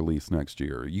for a release next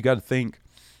year. You got to think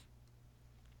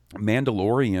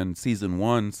Mandalorian season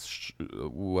 1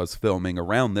 was filming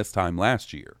around this time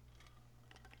last year.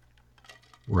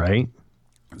 Right.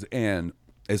 And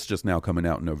it's just now coming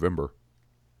out in November.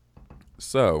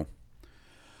 So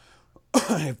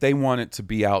if they want it to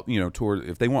be out,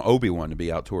 if they want Obi-Wan to be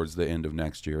out towards the end of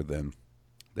next year, then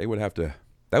that would have to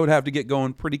get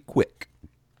going pretty quick.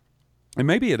 And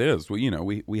maybe it is.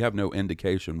 We have no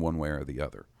indication one way or the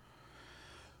other.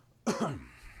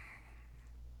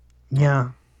 Yeah.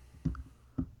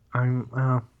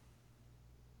 I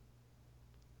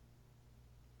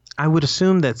would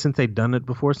assume that since they've done it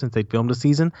before, since they filmed a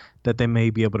season, that they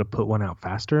may be able to put one out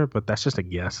faster, but that's just a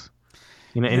guess.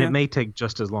 And it may take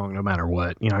just as long no matter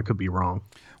what. I could be wrong.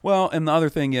 Well, and the other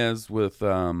thing is with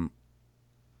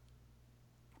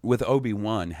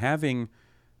Obi-Wan, having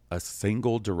a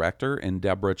single director in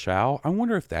Deborah Chow, I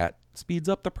wonder if that speeds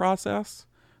up the process,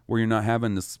 where you're not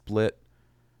having to split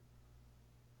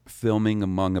filming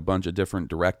among a bunch of different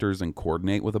directors and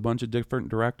coordinate with a bunch of different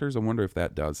directors. I wonder if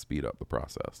that does speed up the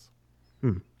process.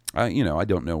 I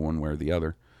don't know one way or the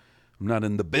other. I'm not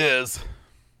in the biz.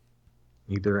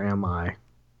 Neither am I.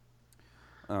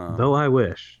 Though I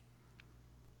wish.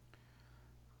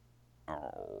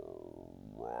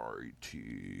 Alrighty.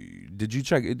 Did you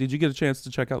get a chance to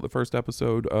check out the first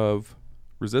episode of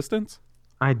Resistance?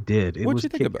 I did. It What'd was you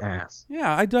think about it? kick-ass.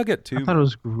 Yeah, I dug it too. I thought it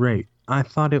was great. I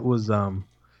thought it was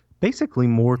basically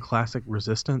more classic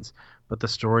Resistance, but the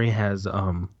story has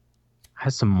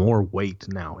some more weight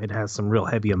now. It has some real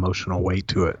heavy emotional weight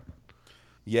to it.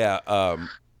 Yeah.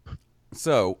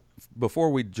 So before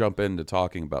we jump into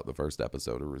talking about the first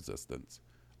episode of Resistance,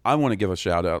 I want to give a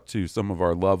shout out to some of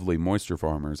our lovely moisture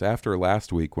farmers. After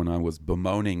last week, when I was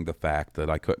bemoaning the fact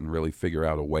that I couldn't really figure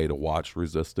out a way to watch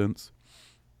Resistance,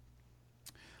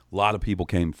 a lot of people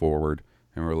came forward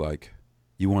and were like,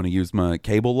 "You want to use my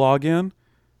cable login?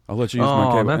 I'll let you use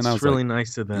my cable." That's and I was really like,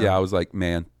 nice of them. Yeah, I was like,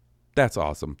 man, that's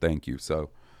awesome. Thank you. So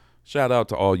shout out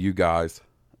to all you guys.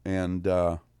 And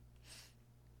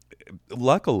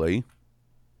luckily,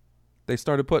 they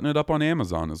started putting it up on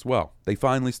Amazon as well. They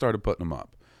finally started putting them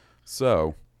up.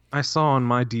 So I saw on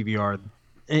my DVR,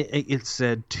 it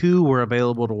said 2 were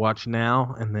available to watch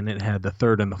now, and then it had the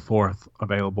 3rd and the 4th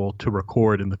available to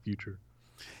record in the future.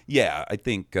 yeah, I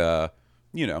think they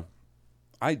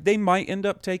might end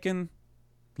up taking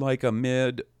like a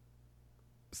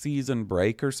mid-season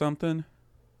break or something.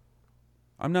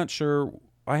 I'm not sure.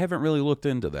 I haven't really looked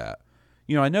into that.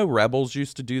 I know Rebels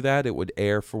used to do that. It would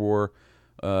air for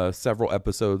several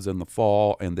episodes in the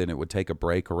fall, and then it would take a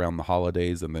break around the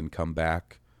holidays and then come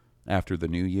back after the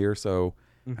new year. So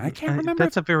I can't remember.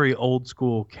 That's a very old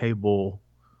school cable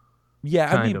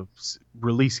kind of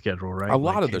release schedule, right? A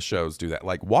lot of the shows do that.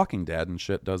 Like Walking Dead and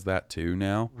shit does that too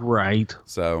now. Right.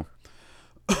 So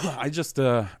I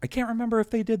can't remember if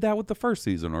they did that with the first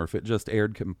season or if it just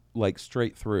aired like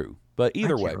straight through. But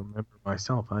either way, I can't remember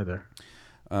myself either.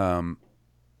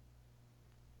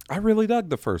 I really dug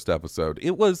the first episode.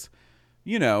 It was,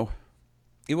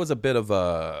 it was a bit of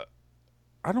a,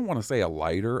 I don't want to say a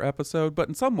lighter episode, but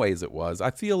in some ways it was.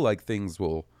 I feel like things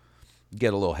will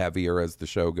get a little heavier as the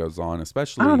show goes on,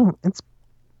 especially. I don't know. It's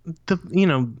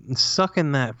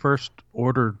sucking that first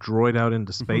order droid out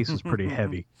into space is pretty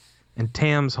heavy. And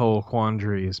Tam's whole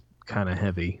quandary is kind of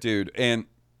heavy. dude. And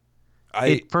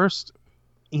At first,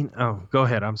 go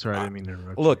ahead. I'm sorry, I didn't mean to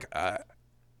interrupt. look,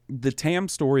 the Tam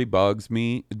story bums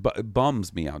me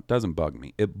out. Doesn't bug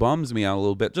me. It bums me out a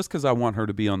little bit just because I want her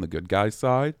to be on the good guy's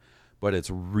side. But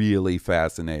it's really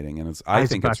fascinating, and I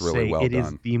think it's really well done. It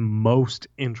is the most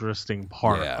interesting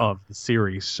part of the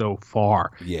series so far.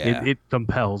 Yeah. It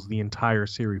compels the entire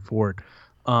series forward.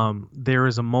 There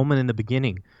is a moment in the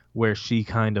beginning where she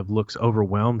kind of looks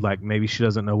overwhelmed, like maybe she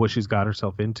doesn't know what she's got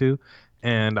herself into.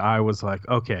 And I was like,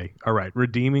 okay, all right,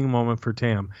 redeeming moment for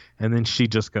Tam. And then she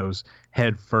just goes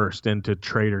head first into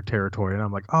traitor territory. And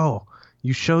I'm like, oh,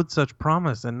 you showed such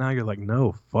promise. And now you're like,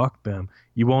 no, fuck them.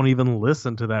 You won't even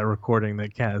listen to that recording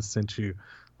that Kaz sent you.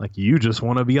 Like, you just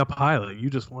want to be a pilot. You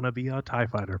just want to be a TIE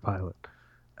fighter pilot.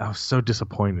 I was so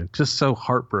disappointed, just so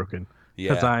heartbroken.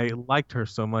 Because I liked her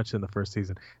so much in the first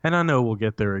season. And I know we'll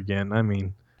get there again. I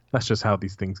mean, that's just how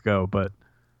these things go. But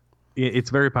it's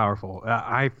very powerful.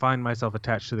 I find myself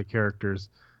attached to the characters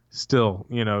still,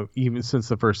 even since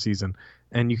the first season.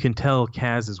 And you can tell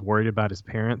Kaz is worried about his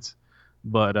parents,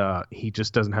 but he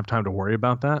just doesn't have time to worry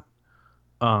about that.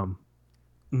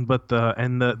 But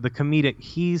the comedic,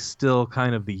 he's still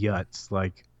kind of the yuts.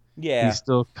 Like, he's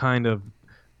still kind of,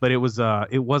 but it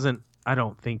wasn't, I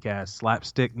don't think, as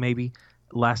slapstick maybe.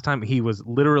 Last time he was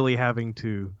literally having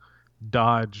to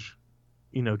dodge,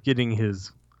 getting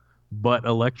his butt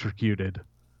electrocuted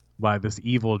by this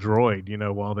evil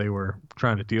droid, while they were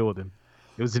trying to deal with him.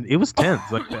 It was tense.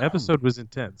 Like, the episode was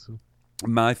intense.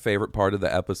 My favorite part of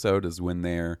the episode is when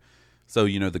the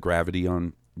gravity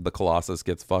on the Colossus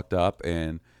gets fucked up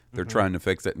and they're trying to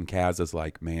fix it, and Kaz is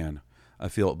like, man, I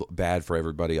feel bad for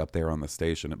everybody up there on the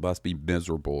station. It must be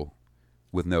miserable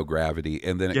with no gravity.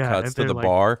 And then it cuts to the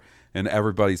bar and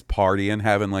everybody's partying,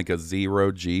 having like a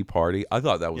 0G party. I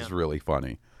thought that was really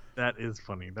funny. That is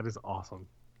funny. That is awesome.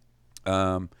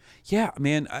 Yeah,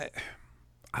 man,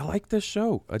 I like this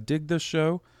show. I dig this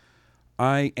show.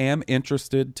 I am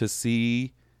interested to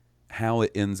see how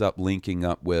it ends up linking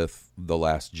up with The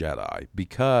Last Jedi,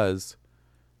 because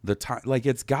the time, like,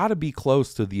 it's got to be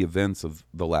close to the events of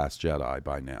The Last Jedi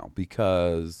by now,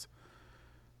 because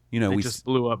we just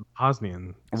blew up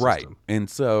Hosnian system. Right. And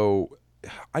so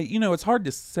it's hard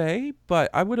to say, but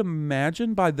I would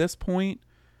imagine by this point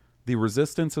the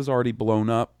Resistance has already blown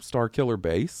up Starkiller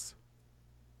Base.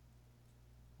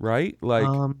 Right? Like,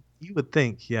 you would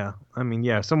think, yeah. I mean,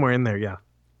 yeah, somewhere in there, yeah.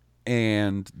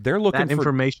 And they're looking that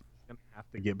information is going to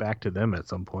have to get back to them at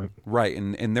some point. Right,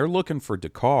 and they're looking for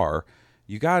D'Qar.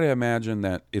 You got to imagine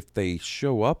that if they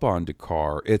show up on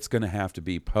D'Qar, it's going to have to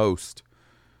be post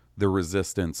the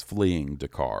Resistance fleeing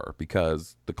D'Qar,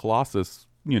 because the Colossus,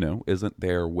 isn't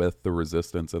there with the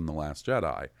Resistance in The Last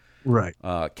Jedi. Right.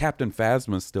 Captain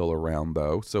Phasma's still around,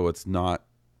 though, so it's not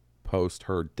post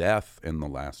her death in The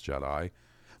Last Jedi.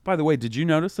 By the way, did you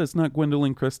notice it's not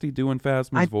Gwendolyn Christie doing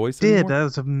Phasma's voice anymore? That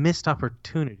was a missed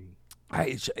opportunity.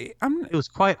 It was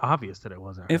quite obvious that it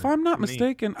wasn't her. If I'm not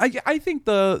mistaken, I think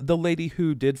the lady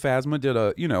who did Phasma did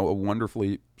a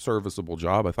wonderfully serviceable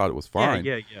job. I thought it was fine.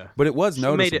 Yeah. But it was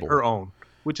noticeable. She made it her own,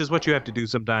 which is what you have to do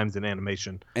sometimes in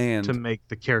animation to make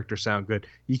the character sound good.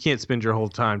 You can't spend your whole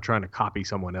time trying to copy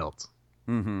someone else.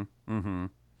 And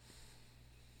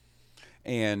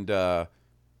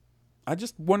I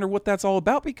just wonder what that's all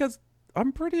about, because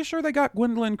I'm pretty sure they got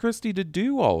Gwendolyn Christie to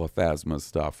do all of Phasma's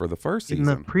stuff for the first season.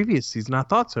 In the previous season, I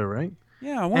thought so, right?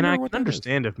 Yeah, I wonder and I what can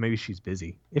understand if maybe she's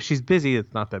busy. If she's busy,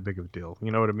 it's not that big of a deal.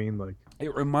 You know what I mean? Like,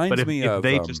 it reminds me of, if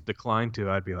they just declined to,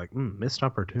 I'd be like, missed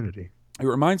opportunity. It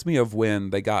reminds me of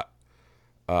when they got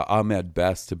Ahmed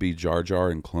Best to be Jar Jar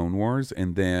in Clone Wars,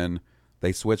 and then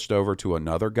they switched over to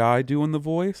another guy doing the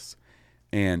voice,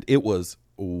 and it was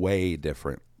way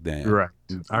different than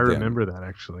I remember that,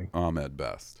 actually. Ahmed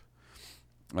Best.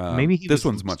 Maybe this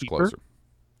one's much closer.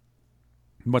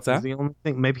 What's that? The only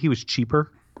thing. Maybe he was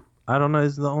cheaper. I don't know.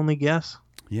 Is the only guess?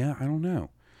 Yeah, I don't know.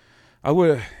 I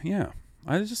would. Yeah,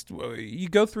 you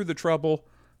go through the trouble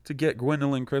to get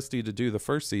Gwendolyn Christie to do the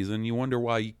first season. You wonder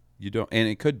why you don't. And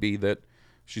it could be that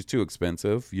she's too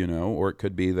expensive, or it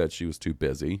could be that she was too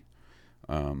busy.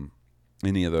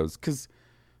 Any of those, because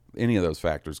any of those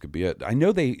factors could be it. I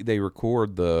know they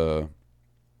record the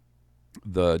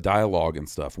dialogue and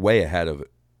stuff way ahead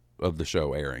of the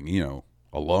show airing,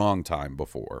 a long time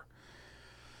before.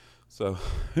 So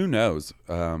who knows?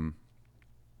 I'm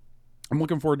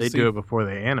looking forward to seeing. They do it before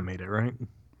they animate it, right?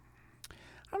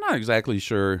 I'm not exactly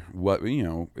sure what,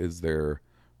 is there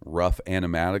rough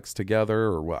animatics together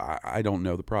or what? I don't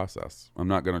know the process. I'm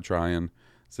not going to try and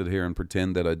sit here and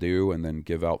pretend that I do and then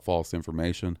give out false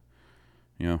information.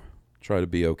 Try to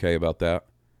be okay about that.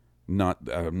 not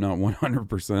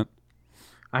 100%.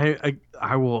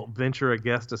 I will venture a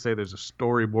guess to say there's a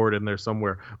storyboard in there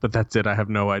somewhere, but that's it. I have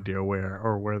no idea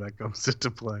where that comes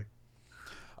into play.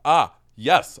 Ah,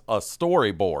 yes, a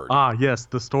storyboard. Ah, yes,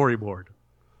 the storyboard.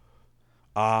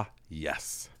 Ah,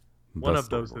 yes. One The of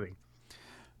those storyboard.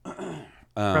 things.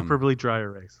 Preferably dry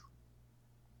erase.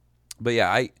 But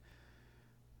yeah,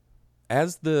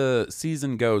 as the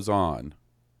season goes on,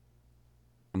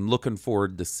 I'm looking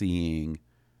forward to seeing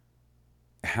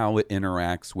how it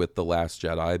interacts with The Last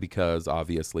Jedi, because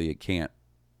obviously it can't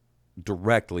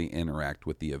directly interact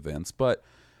with the events, but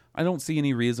I don't see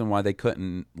any reason why they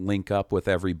couldn't link up with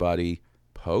everybody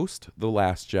post The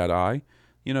Last Jedi.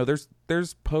 You know,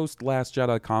 there's post Last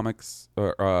Jedi comics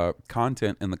or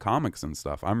content in the comics and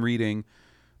stuff. I'm reading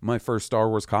my first Star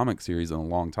Wars comic series in a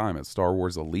long time. It's Star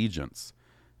Wars Allegiance,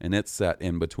 and it's set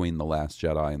in between The Last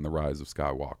Jedi and The Rise of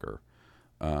Skywalker.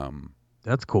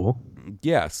 That's cool.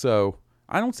 Yeah, so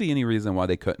I don't see any reason why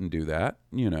they couldn't do that,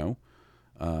 you know.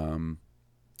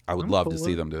 I would love to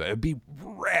see them do that. It'd be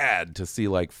rad to see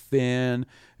like Finn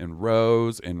and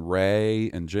Rose and Rey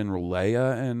and General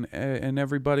Leia and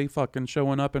everybody fucking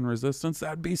showing up in Resistance.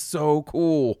 That'd be so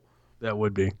cool. That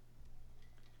would be.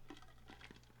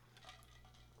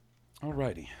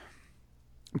 Alrighty.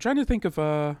 I'm trying to think if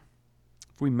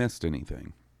we missed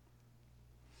anything.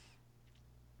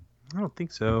 I don't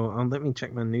think so. Let me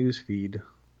check my news feed.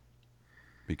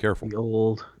 Be careful. The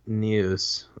old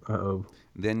news. Uh-oh.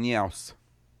 Then yes.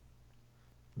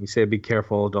 You say be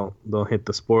careful. Don't hit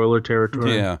the spoiler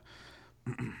territory. Yeah.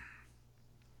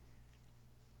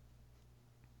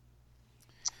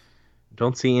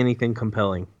 Don't see anything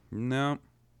compelling. No.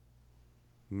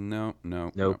 Nope.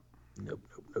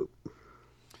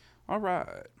 All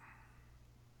right.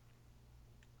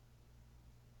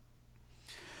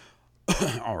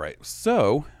 All right.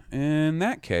 So, in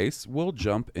that case, we'll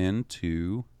jump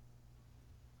into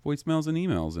voicemails and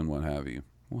emails and what have you.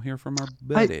 We'll hear from our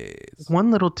buddies.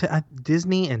 One little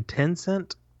Disney and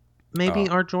Tencent maybe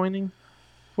are joining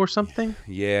for something.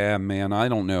 Yeah, man. I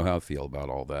don't know how I feel about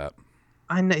all that.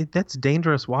 I know that's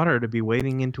dangerous water to be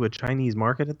wading into a Chinese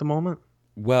market at the moment.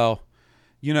 Well,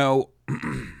 you know,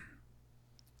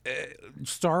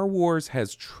 Star Wars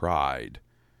has tried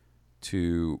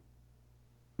to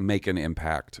make an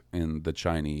impact in the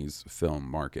Chinese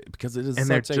film market because it is and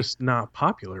they're just not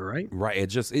popular, right? Right.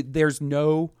 There's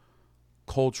no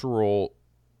cultural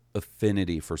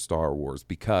affinity for Star Wars,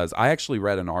 because I actually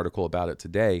read an article about it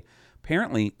today.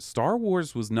 Apparently, Star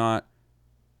Wars was not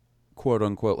quote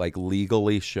unquote like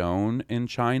legally shown in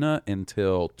China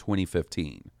until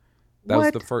 2015. That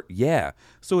was the first. Yeah.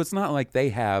 So it's not like they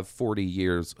have 40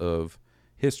 years of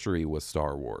history with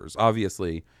Star Wars.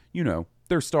 Obviously, you know,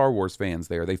 they're Star Wars fans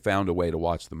there. They found a way to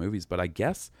watch the movies, but I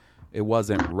guess it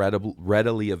wasn't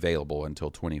readily available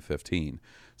until 2015.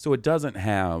 So it doesn't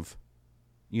have,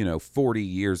 you know, 40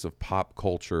 years of pop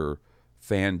culture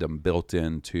fandom built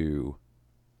into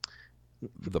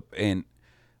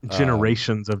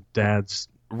generations of dads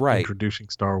introducing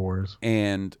Star Wars.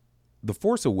 And The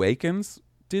Force Awakens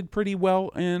did pretty well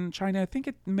in China. I think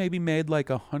it maybe made like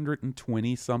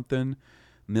 $120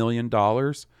 million,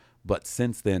 but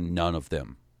since then none of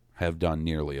them have done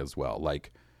nearly as well.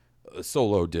 Like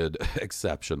Solo did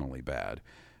exceptionally bad.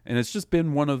 And it's just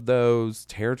been one of those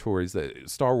territories that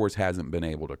Star Wars hasn't been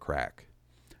able to crack.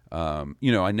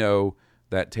 You know, I know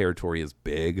that territory is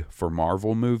big for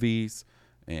Marvel movies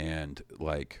and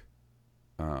like,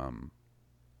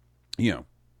 you know,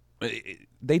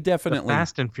 they definitely the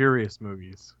Fast and Furious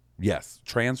movies. Yes,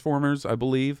 Transformers, I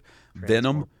believe.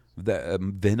 Venom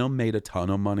made a ton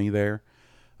of money there.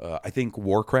 I think the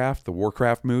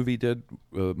Warcraft movie did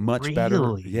much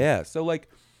better. Yeah, so like,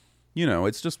 you know,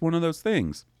 it's just one of those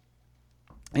things.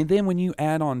 And then when you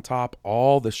add on top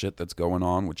all the shit that's going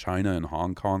on with China and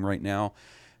Hong Kong right now,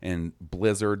 and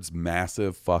Blizzard's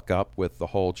massive fuck up with the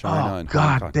whole China and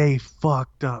Hong Kong. They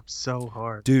fucked up so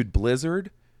hard. Dude,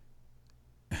 Blizzard.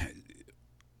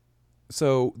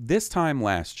 So around this time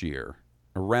last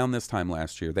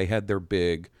year, they had their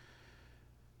big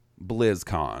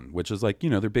BlizzCon, which is like, you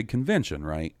know, their big convention,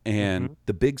 right? And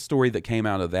the big story that came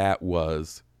out of that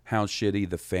was how shitty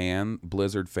the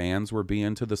Blizzard fans were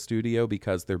being to the studio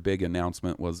because their big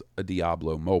announcement was a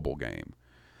Diablo mobile game.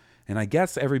 And I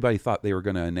guess everybody thought they were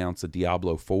going to announce a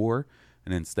Diablo 4,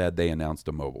 and instead they announced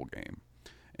a mobile game.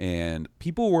 And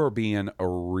people were being a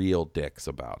real dicks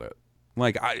about it.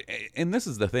 Like, and this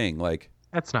is the thing, like...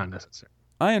 That's not necessary.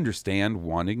 I understand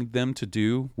wanting them to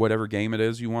do whatever game it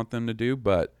is you want them to do,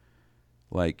 but,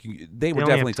 like, they were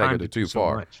definitely taking it too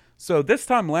far. So this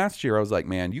time last year, I was like,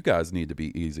 man, you guys need to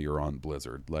be easier on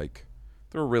Blizzard. Like,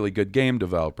 They're a really good game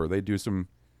developer. They do some,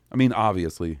 I mean,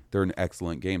 obviously, they're an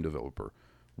excellent game developer.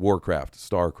 Warcraft,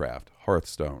 StarCraft,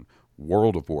 Hearthstone,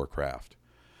 World of Warcraft,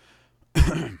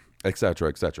 etc.,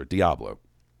 etc. Diablo,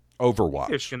 Overwatch.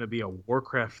 There's going to be a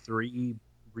Warcraft 3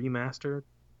 remastered.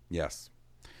 Yes.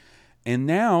 And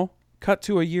now, cut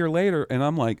to a year later, and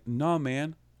I'm like, nah,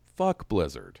 man, fuck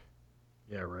Blizzard.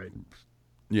 Yeah, right.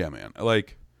 Yeah, man.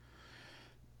 Like,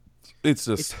 it's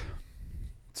just...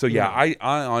 So, yeah, I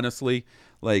honestly,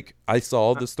 like, I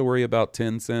saw the story about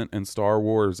Tencent and Star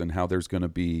Wars and how there's going to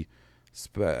be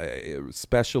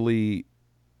especially,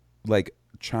 like,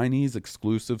 Chinese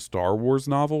exclusive Star Wars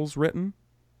novels written,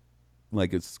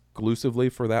 like, exclusively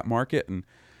for that market. And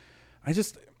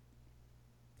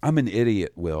I'm an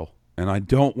idiot, Will, and I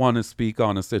don't want to speak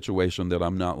on a situation that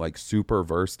I'm not, like, super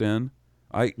versed in.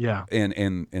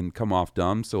 And come off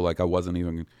dumb, so, like, I wasn't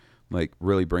even, like,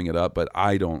 really bring it up, but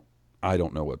I don't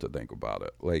know what to think about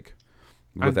it. Like,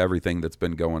 with everything that's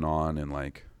been going on and,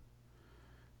 like,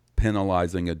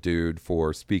 penalizing a dude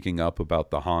for speaking up about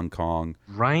the Hong Kong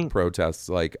protests.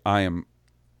 Like, I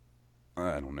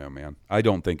don't know, man. I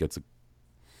don't think it's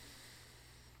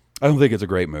a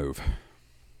great move.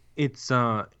 It's,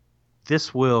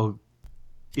 this will,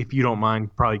 if you don't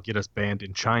mind, probably get us banned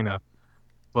in China,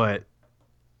 but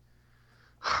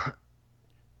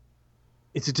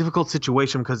it's a difficult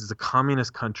situation because it's a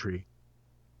communist country,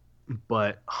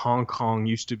 but Hong Kong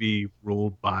used to be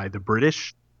ruled by the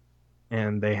British,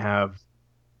 and they have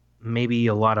maybe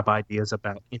a lot of ideas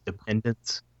about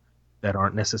independence that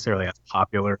aren't necessarily as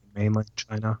popular in mainland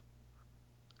China.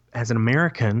 As an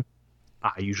American,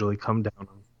 I usually come down on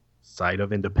the side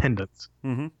of independence,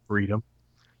 freedom.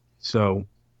 So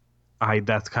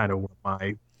that's kind of what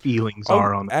my feelings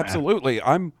are on that. Absolutely.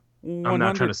 I'm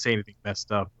not trying to say anything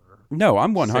messed up. No,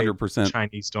 I'm 100%.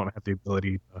 Chinese don't have the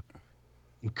ability to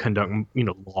conduct,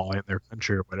 law in their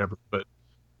country or whatever. But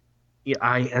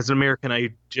yeah, as an American, I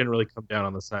generally come down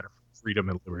on the side of freedom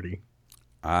and liberty.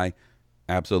 I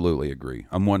absolutely agree.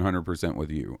 I'm 100% with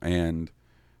you, and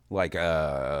like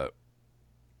 100%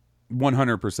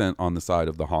 on the side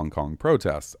of the Hong Kong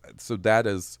protests. So that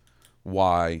is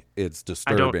why it's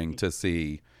disturbing to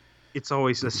see. It's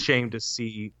always a shame to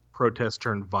see protests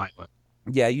turn violent.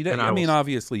 Yeah, you don't. I mean,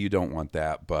 obviously, you don't want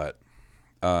that, but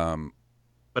I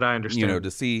understand.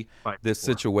 To see this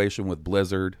situation with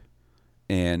Blizzard,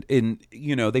 and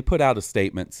they put out a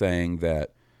statement saying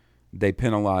that they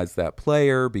penalized that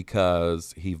player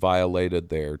because he violated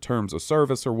their terms of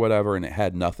service or whatever, and it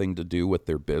had nothing to do with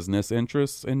their business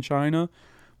interests in China,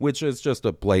 which is just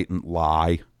a blatant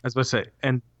lie. I was about to say,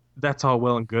 and that's all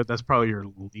well and good. That's probably your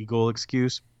legal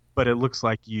excuse, but it looks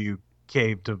like you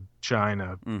caved to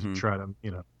China to try to,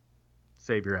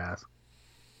 save your ass.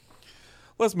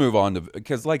 Let's move on to,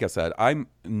 because like I said, I'm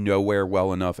nowhere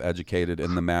well enough educated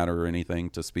in the matter or anything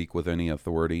to speak with any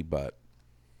authority, but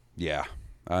yeah,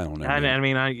 I don't know. And I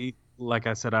mean, like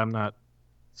I said, I'm not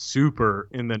super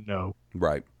in the know.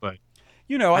 Right. But,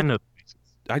 I know the basics.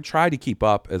 I try to keep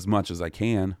up as much as I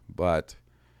can, but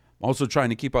I'm also trying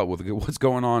to keep up with what's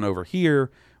going on over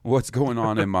here, what's going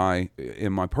on in my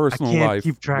personal life. I can't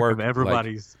keep track of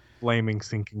everybody's flaming,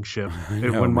 sinking ship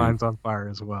when mine's on fire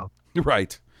as well.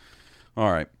 Right.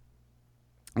 All right.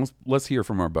 Let's hear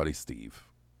from our buddy Steve.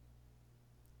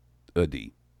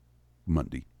 D.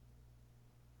 Mundy.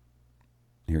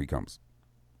 Here he comes.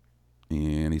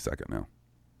 Any second now.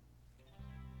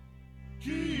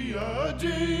 Kia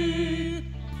D.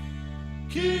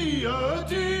 Kia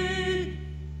D.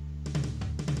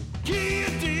 Kia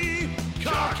D.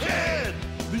 Cockhead.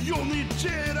 The only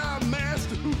Jedi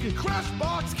Master who can crush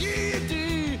box. Kia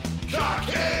D.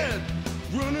 Cockhead.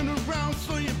 Running around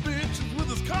slaying bitches with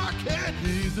his cockhead.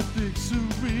 He's a big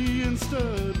Syrian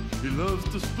stud. He loves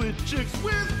to split chicks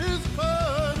with his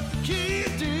bud. Kia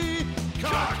D.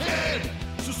 Cockhead.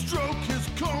 So stroke his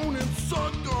cone and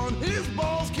suck on his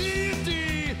balls. Kia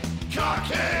D.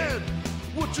 Cockhead.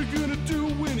 What you gonna do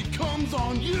when he comes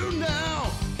on you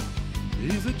now?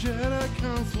 He's a Jedi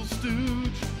Council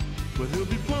stooge, but he'll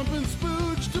be pumping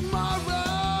spooge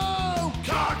tomorrow.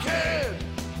 Cockhead.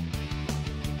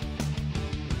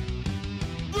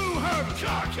 Blue Herbert.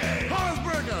 Cockhead.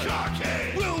 Harsberger.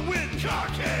 Cockhead. Will Witten.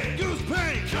 Cockhead. Goose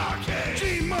Payne. Cockhead.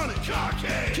 G Money.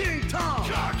 Cockhead. King Tom.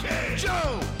 Cockhead.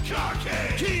 Joe.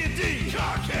 Cockhead. Kia D.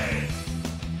 Cockhead.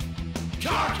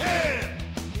 Cockhead.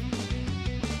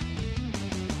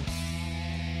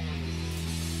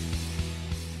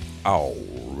 All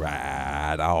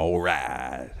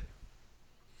right.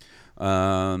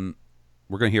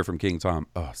 We're going to hear from King Tom.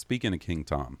 Oh, speaking of King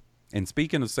Tom, and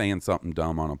speaking of saying something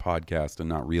dumb on a podcast and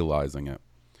not realizing it.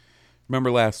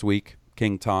 Remember last week,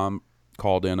 King Tom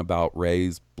called in about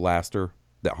Rey's blaster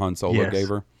that Han Solo Yes. gave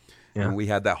her. Yeah. And we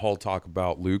had that whole talk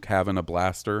about Luke having a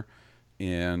blaster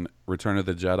in Return of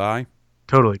the Jedi.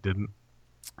 Totally didn't.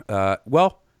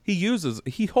 Well,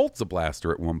 he holds a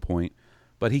blaster at one point,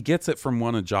 but he gets it from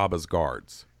one of Jabba's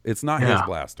guards. It's not his Yeah.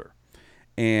 blaster.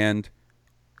 And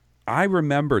I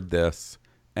remembered this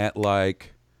at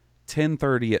like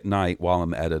 10:30 at night while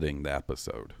I'm editing the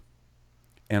episode.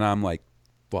 And I'm like,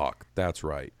 fuck, that's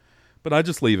right. But I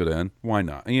just leave it in. Why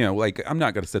not? You know, like, I'm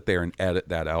not going to sit there and edit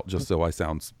that out just so I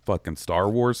sound fucking Star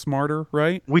Wars smarter,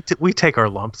 right? We take our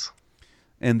lumps.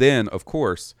 And then, of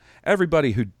course,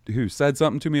 everybody who said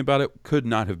something to me about it could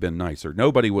not have been nicer.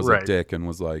 Nobody was a Right. dick and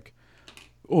was like,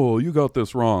 oh, you got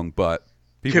this wrong. But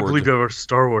people Can't were believe just- that was a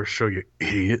Star Wars show, you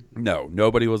idiot. No,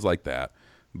 nobody was like that.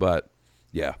 But,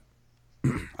 yeah,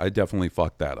 I definitely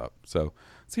fucked that up. So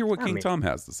let's hear what King Tom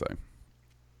has to say.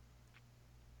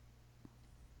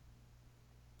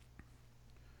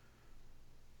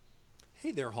 Hey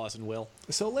there, Hawes and Will.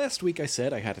 So last week I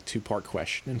said I had a two-part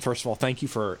question. And first of all, thank you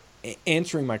for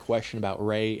answering my question about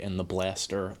Rey and the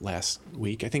blaster last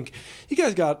week. I think you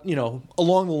guys got,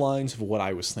 along the lines of what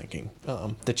I was thinking,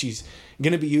 that she's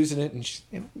going to be using it and she's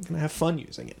going to have fun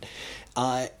using it.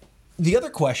 The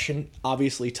other question,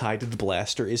 obviously tied to the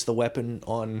blaster, is the weapon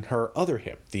on her other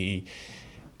hip, the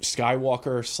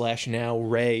Skywalker / now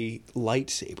Rey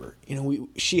lightsaber.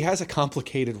 She has a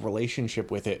complicated relationship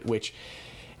with it, which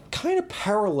kind of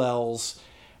parallels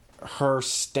her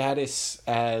status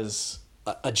as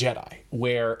a Jedi,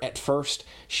 where at first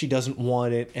she doesn't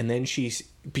want it, and then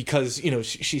because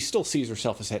she still sees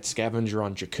herself as that scavenger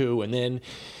on Jakku, and then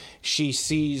she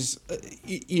sees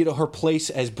her place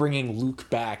as bringing Luke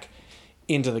back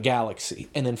into the galaxy,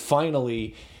 and then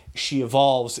finally she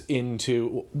evolves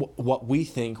into what we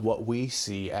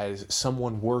see as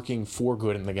someone working for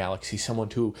good in the galaxy, someone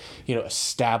to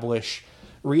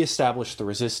reestablish the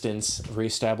Resistance,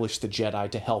 reestablish the Jedi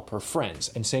to help her friends.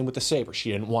 And same with the saber.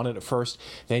 She didn't want it at first.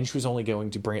 Then she was only going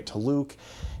to bring it to Luke.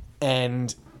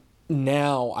 And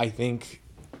now I think,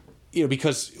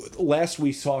 because last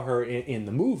we saw her in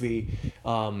the movie,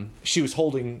 she was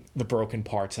holding the broken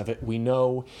parts of it. We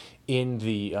know in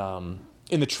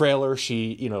the trailer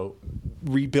she,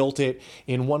 rebuilt it.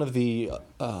 In one of the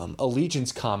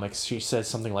Allegiance comics, she says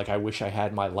something like, "I wish I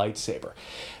had my lightsaber."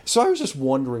 So I was just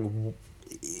wondering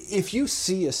if you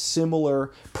see a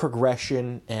similar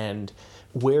progression and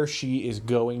where she is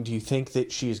going. Do you think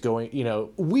that she is going,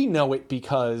 we know it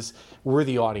because we're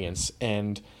the audience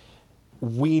and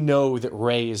we know that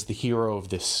Rey is the hero of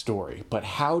this story, but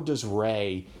how does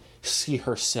Rey see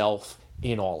herself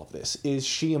in all of this? Is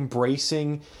she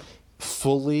embracing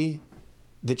fully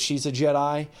that she's a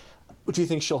Jedi? Or do you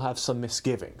think she'll have some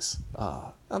misgivings?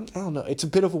 I don't know. It's a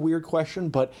bit of a weird question,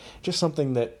 but just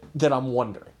something that I'm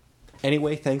wondering.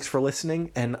 Anyway, thanks for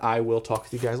listening, and I will talk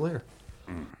to you guys later.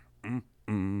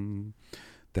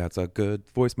 That's a good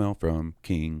voicemail from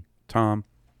King Tom.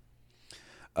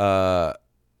 I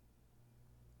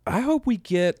hope we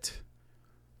get,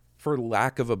 for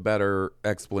lack of a better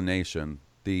explanation,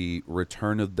 the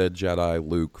Return of the Jedi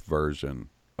Luke version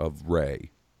of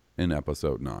Rey in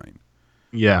Episode 9.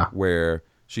 Yeah. Where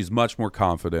she's much more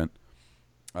confident,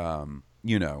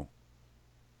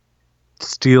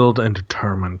 steeled and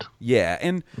determined. Yeah,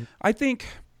 and I think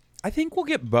we'll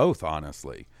get both,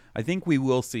 honestly. I think we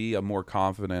will see a more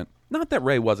confident, not that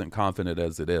Rey wasn't confident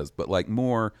as it is, but like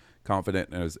more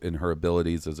confident in her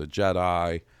abilities as a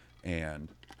Jedi. And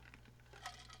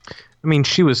I mean,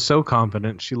 she was so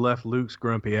confident she left Luke's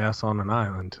grumpy ass on an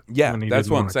island. Yeah, when he that's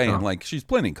didn't what I'm wanna saying. come. Like, she's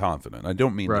plenty confident. I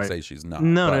don't mean to say she's not.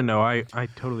 No. I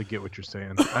totally get what you're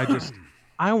saying.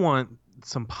 I want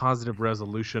some positive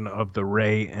resolution of the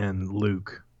Rey and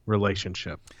Luke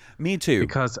relationship. Me too.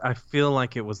 Because I feel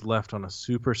like it was left on a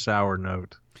super sour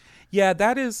note. Yeah,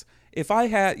 that is, if I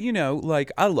had,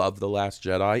 I love The Last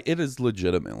Jedi. It is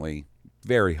legitimately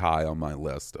very high on my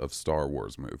list of Star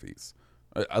Wars movies.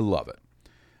 I love it.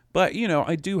 But,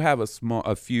 I do have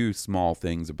a few small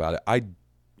things about it.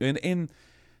 And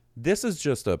this is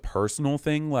just a personal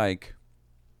thing. Like,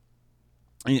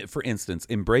 for instance,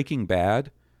 in Breaking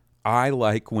Bad, I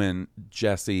like when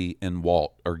Jesse and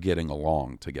Walt are getting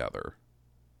along together.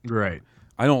 Right.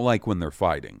 I don't like when they're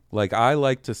fighting. Like, I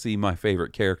like to see my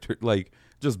favorite character,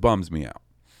 just bums me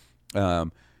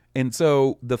out. And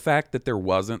so the fact that there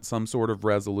wasn't some sort of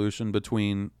resolution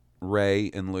between Rey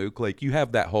and Luke, like, you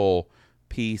have that whole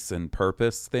peace and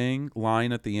purpose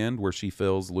line at the end where she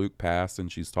feels Luke pass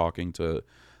and she's talking to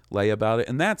Leia about it.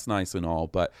 And that's nice and all,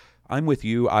 but I'm with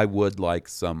you. I would like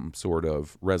some sort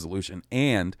of resolution.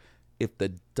 And if the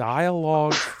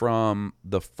dialogue from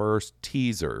the first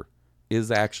teaser is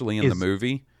actually in the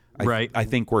movie, right. I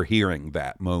think we're hearing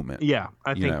that moment. Yeah,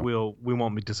 I you think know. we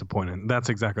won't be disappointed. That's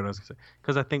exactly what I was going to say.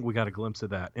 Because I think we got a glimpse of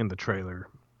that in the trailer.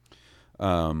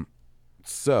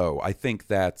 So I think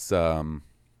that's that's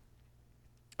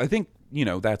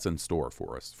in store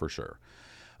for us for sure.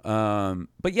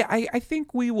 But yeah, I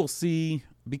think we will see,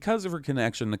 because of her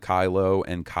connection to Kylo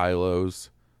and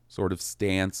Kylo's sort of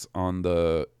stance on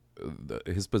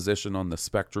his position on the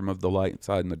spectrum of the light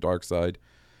side and the dark side.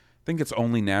 I think it's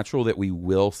only natural that we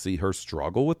will see her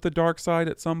struggle with the dark side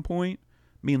at some point.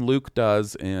 I mean, Luke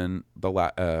does in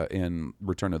in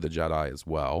Return of the Jedi as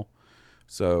well.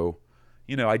 So,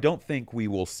 I don't think we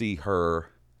will see her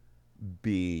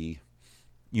be,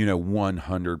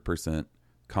 100%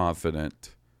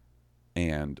 confident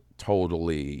and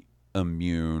totally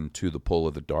immune to the pull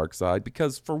of the dark side.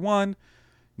 Because for one,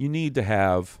 you need to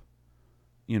have,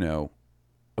 a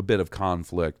bit of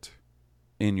conflict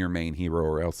in your main hero,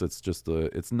 or else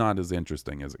it's not as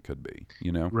interesting as it could be,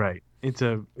 Right.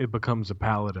 It becomes a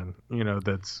paladin,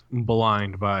 that's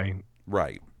blind by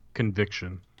right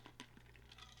conviction.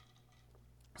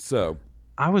 So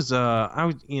I was,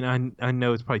 I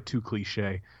know it's probably too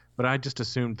cliche, but I just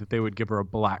assumed that they would give her a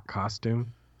black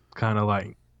costume, kind of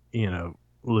like,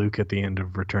 Luke at the end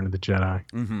of Return of the Jedi.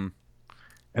 Mm-hmm.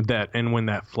 And when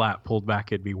that flap pulled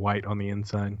back, it'd be white on the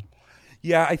inside.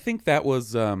 Yeah, I think that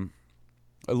was an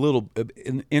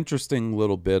interesting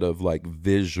little bit of like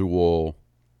visual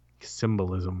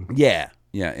symbolism. Yeah,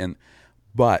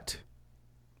 but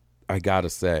I gotta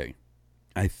say,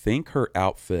 I think her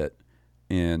outfit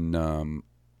in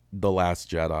The Last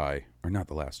Jedi, or not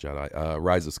The Last Jedi,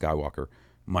 Rise of Skywalker,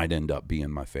 might end up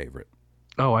being my favorite.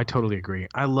 Oh, I totally agree.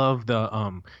 I love the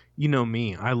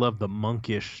me. I love the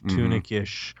monkish,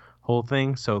 tunic-ish whole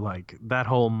thing. So like that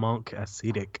whole monk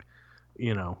ascetic,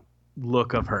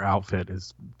 look of her outfit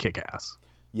is kick-ass.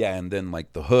 Yeah, and then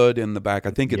like the hood in the back,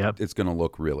 I think it's going to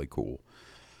look really cool.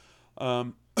 I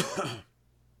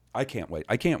can't wait.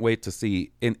 I can't wait to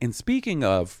see. And speaking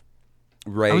of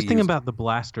Rey, I was thinking about the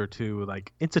blaster too.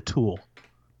 Like it's a tool.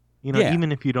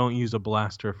 Even if you don't use a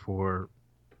blaster for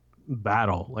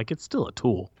battle, like it's still a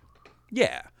tool.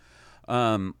 Yeah.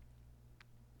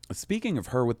 Speaking of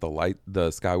her with the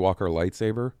Skywalker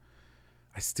lightsaber,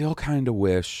 I still kind of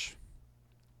wish.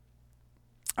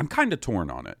 I'm kind of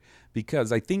torn on it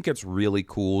because I think it's really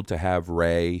cool to have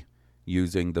Rey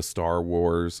using the Star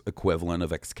Wars equivalent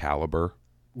of Excalibur.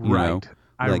 Right.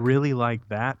 I really like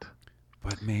that.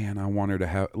 But man, I want her to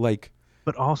have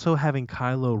But also having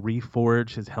Kylo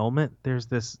reforge his helmet. There's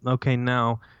this. Okay,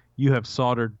 now you have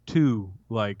soldered two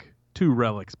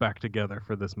relics back together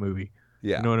for this movie.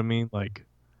 Yeah. You know what I mean? Like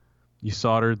you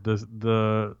soldered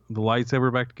the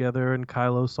lightsaber back together, and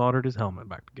Kylo soldered his helmet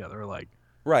back together. Like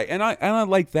right, and I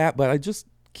like that, but I just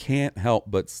can't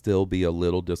help but still be a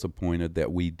little disappointed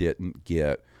that we didn't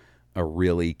get a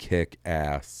really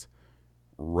kick-ass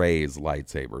Rey's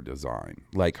lightsaber design,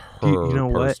 like her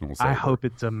personal saber. I hope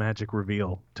it's a magic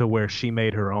reveal to where she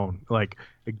made her own. Like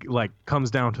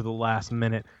comes down to the last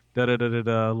minute, and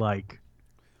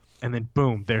then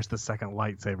boom, there's the second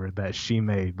lightsaber that she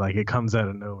made. Like it comes out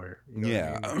of nowhere.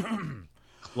 Yeah, I mean?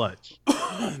 Clutch.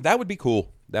 That would be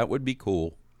cool. That would be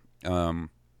cool. I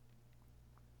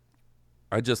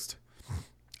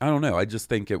don't know. I just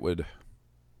think it would.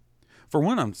 For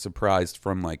one, I'm surprised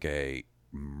from like a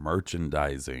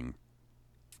merchandising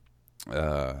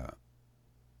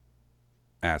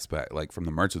aspect, like from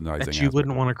the merchandising that you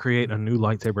wouldn't want to create a new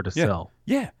lightsaber to sell.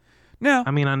 Yeah. Now,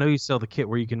 I mean, I know you sell the kit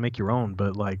where you can make your own,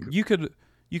 but like you can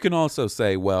also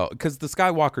say, well, because the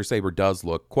Skywalker saber does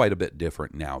look quite a bit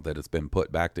different now that it's been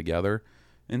put back together.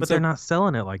 And but they're not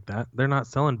selling it like that. They're not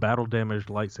selling battle damaged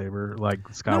lightsaber like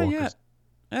Skywalker.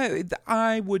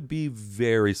 I would be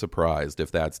very surprised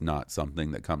if that's not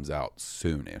something that comes out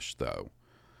soonish, though.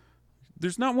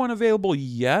 There's not one available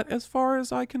yet, as far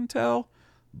as I can tell,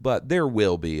 but there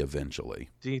will be eventually.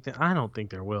 Do you think? I don't think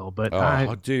there will, but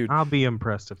dude, I'll be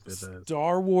impressed if it is.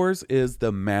 Star Wars is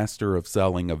the master of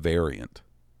selling a variant.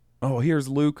 Oh, here's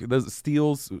Luke.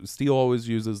 Steel always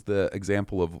uses the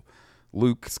example of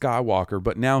Luke Skywalker,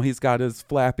 but now he's got his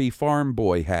flappy farm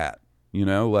boy hat.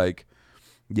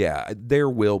 Yeah, there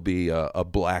will be a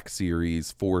Black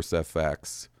Series Force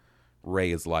FX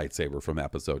Rey's lightsaber from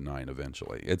Episode 9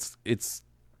 eventually. It's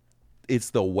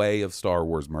the way of Star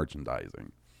Wars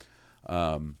merchandising.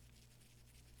 Yeah,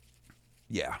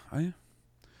 I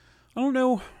don't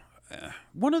know.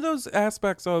 One of those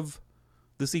aspects of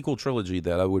the sequel trilogy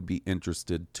that I would be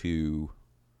interested to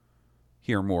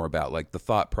hear more about, like the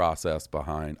thought process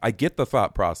behind. I get the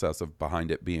thought process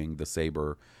behind it being the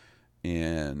saber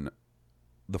in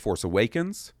The Force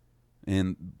Awakens,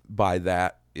 And by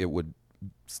that, it would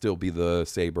still be the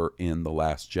saber in The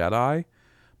Last Jedi.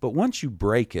 But once you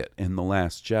break it in The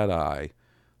Last Jedi,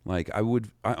 like I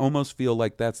almost feel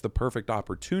like that's the perfect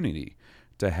opportunity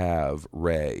to have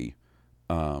Rey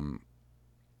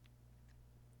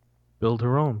build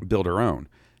her own.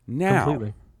 Now,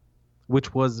 completely.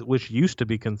 Which used to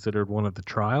be considered one of the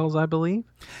trials, I believe.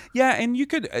 Yeah, and you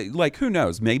could like, who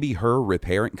knows? Maybe her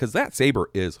repairing, because that saber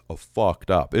is fucked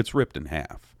up. It's ripped in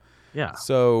half. Yeah.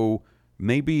 So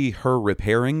maybe her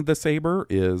repairing the saber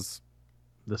is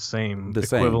the same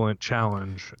equivalent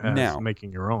challenge as now,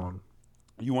 making your own.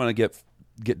 You want to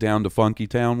get down to Funky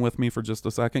Town with me for just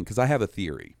a second? Because I have a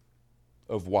theory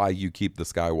of why you keep the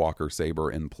Skywalker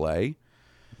saber in play.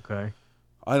 Okay.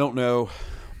 I don't know.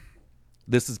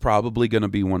 This is probably going to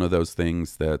be one of those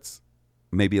things that's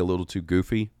maybe a little too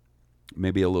goofy,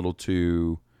 maybe a little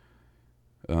too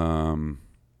on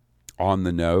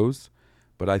the nose,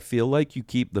 but I feel like you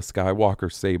keep the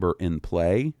Skywalker saber in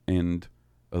play and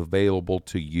available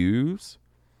to use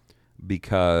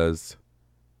because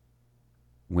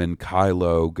when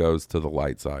Kylo goes to the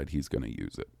light side, he's going to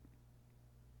use it.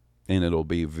 And it'll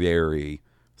be very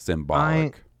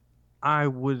symbolic.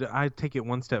 I'd take it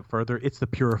one step further. It's the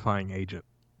purifying agent.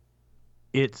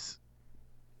 It's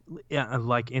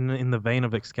like in the vein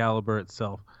of Excalibur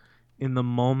itself. In the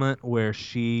moment where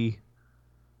she,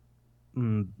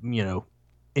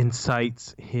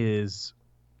 incites his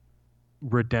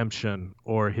redemption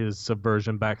or his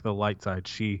subversion back to the light side,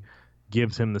 she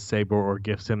gives him the saber or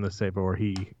gifts him the saber or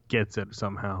he gets it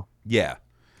somehow. Yeah,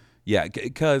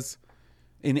 because...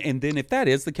 And then if that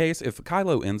is the case, if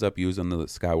Kylo ends up using the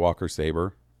Skywalker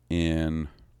saber in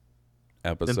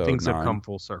episode 9... Then things have come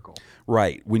full circle.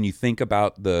 Right. When you think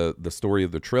about the story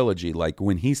of the trilogy, like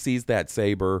when he sees that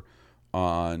saber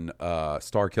on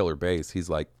Starkiller Base, he's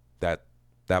like, that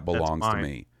belongs to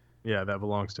me. Yeah, that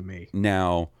belongs to me.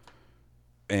 Now,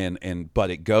 but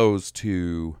it goes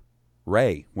to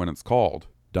Rey when it's called.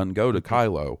 Doesn't go to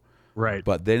Kylo. Right.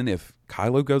 But then if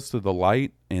Kylo goes to the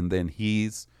light and then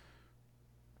he's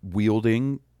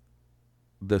wielding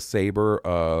the saber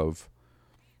of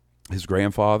his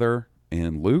grandfather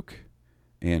and Luke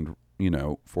and,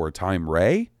 for a time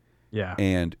Rey. Yeah.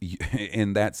 And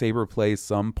that saber plays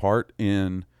some part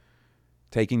in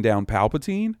taking down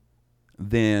Palpatine,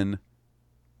 then...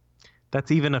 That's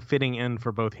even a fitting end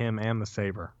for both him and the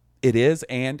saber. It is,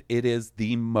 and it is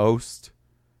the most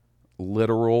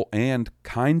literal and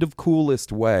kind of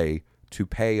coolest way to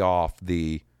pay off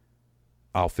the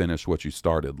 "I'll finish what you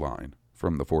started" line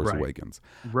from The Force Awakens.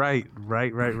 Right.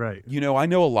 I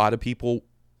know a lot of people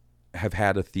have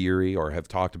had a theory or have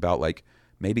talked about like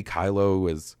maybe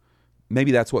that's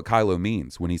what Kylo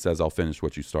means when he says "I'll finish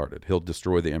what you started." He'll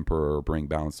destroy the Emperor or bring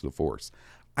balance to the Force.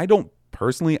 I don't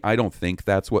think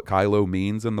that's what Kylo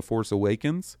means in The Force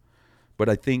Awakens, but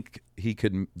I think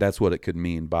that's what it could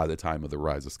mean by the time of The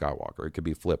Rise of Skywalker. It could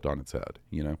be flipped on its head,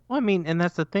 Well, I mean, and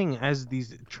that's the thing, as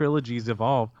these trilogies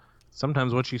evolve,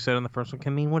 sometimes what you said in the first one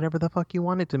can mean whatever the fuck you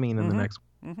want it to mean in the next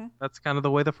one. Mm-hmm. That's kind of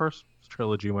the way the first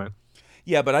trilogy went.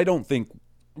 Yeah, but I don't think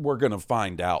we're going to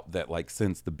find out that, like,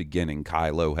 since the beginning,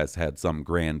 Kylo has had some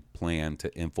grand plan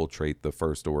to infiltrate the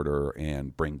First Order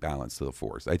and bring balance to the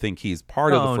Force. I think he's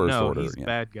part of the First Order. He's a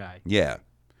bad guy. Yeah.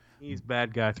 He's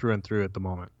bad guy through and through at the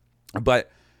moment. But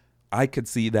I could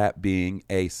see that being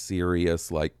a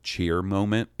serious, like, cheer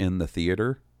moment in the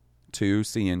theater, too,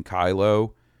 seeing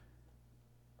Kylo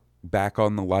back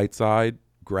on the light side,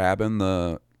 grabbing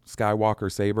the Skywalker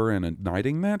saber and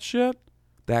igniting that shit.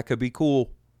 That could be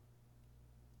cool.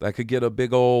 That could get a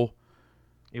big ol'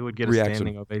 It would get reaction. A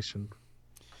standing ovation.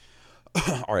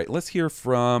 All right, let's hear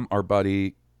from our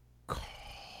buddy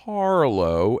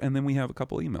Carlo, and then we have a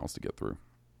couple emails to get through.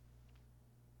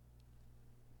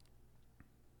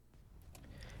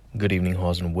 Good evening,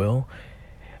 Hawes and Will.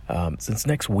 Since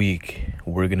next week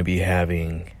we're going to be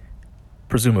having,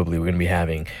 presumably we're going to be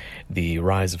having the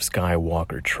Rise of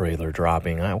Skywalker trailer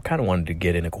dropping, I kind of wanted to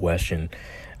get in a question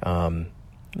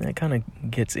that kind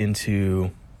of gets into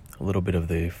a little bit of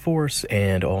the Force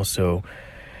and also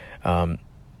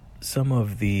some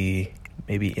of the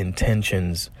maybe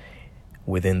intentions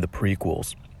within the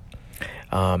prequels.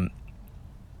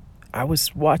 I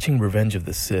was watching Revenge of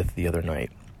the Sith the other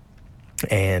night,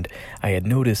 and I had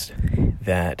noticed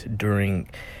that during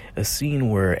a scene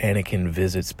where Anakin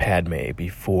visits Padme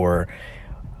before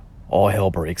all hell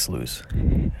breaks loose,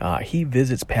 he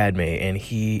visits Padme and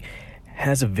he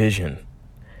has a vision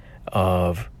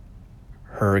of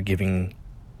her giving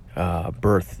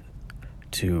birth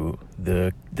to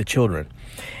the children.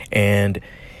 And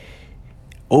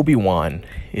Obi-Wan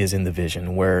is in the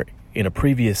vision where in a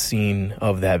previous scene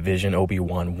of that vision,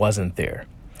 Obi-Wan wasn't there.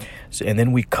 So, and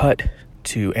then we cut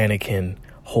to Anakin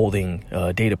holding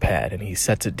a data pad, and he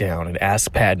sets it down and asks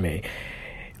Padme,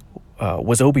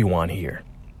 was Obi-Wan here?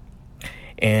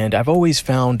 And I've always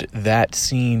found that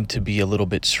scene to be a little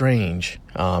bit strange,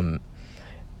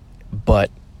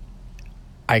 but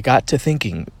I got to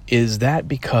thinking, is that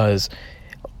because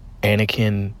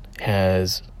Anakin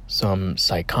has some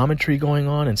psychometry going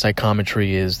on? And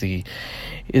psychometry is the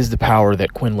power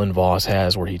that Quinlan Vos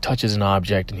has, where he touches an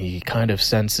object and he kind of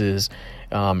senses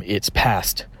its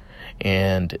past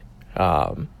and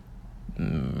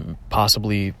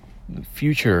possibly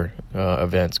future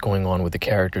events going on with the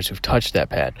characters who've touched that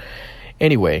pad.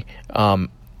 Anyway,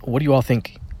 what do you all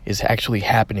think is actually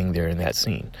happening there in that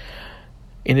scene?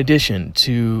 In addition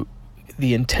to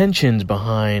the intentions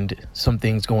behind some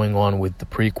things going on with the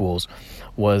prequels,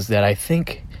 was that I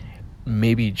think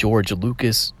maybe George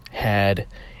Lucas had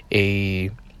maybe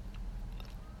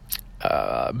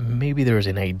there was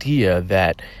an idea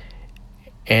that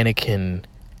Anakin,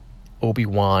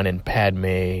 Obi-Wan, and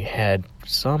Padme had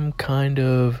some kind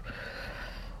of,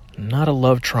 not a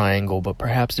love triangle, but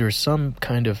perhaps there's some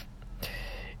kind of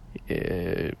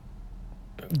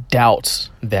doubts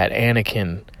that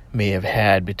Anakin may have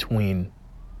had between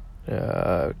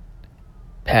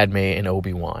Padme and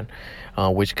Obi-Wan,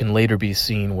 which can later be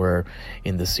seen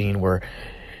in the scene where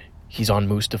he's on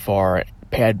Mustafar,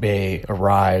 Padme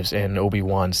arrives and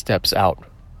Obi-Wan steps out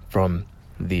from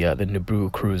the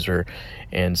Naboo cruiser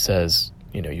and says,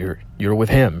 you're with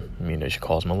him. She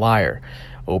calls him a liar.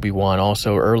 Obi-Wan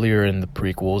also earlier in the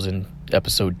prequels in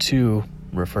episode 2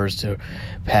 refers to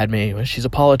Padme, well, she's a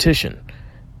politician.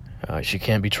 She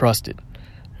can't be trusted.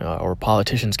 Or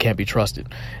politicians can't be trusted.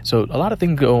 So a lot of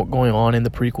things going on in the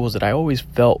prequels that I always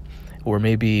felt were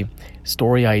maybe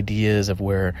story ideas of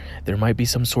where there might be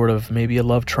some sort of maybe a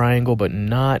love triangle, but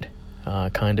not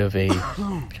kind of a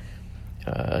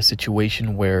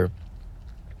situation where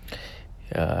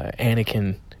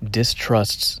Anakin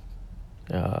distrusts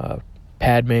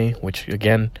Padme, which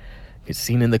again is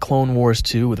seen in the Clone Wars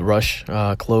too with Rush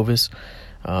Clovis,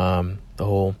 the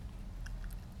whole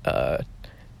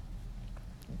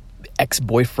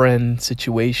ex-boyfriend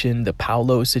situation, the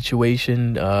Paolo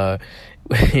situation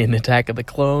in Attack of the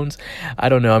Clones. I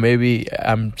don't know, maybe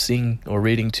I'm seeing or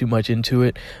reading too much into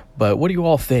it, but what do you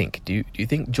all think? Do you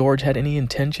think George had any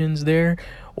intentions there,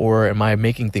 or am I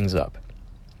making things up?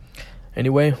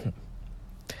 Anyway,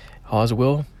 Hawes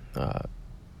will,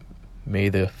 may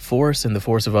the Force and the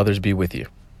Force of others be with you.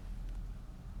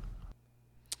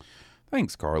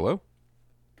 Thanks, Carlo.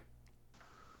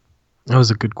 That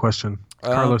was a good question.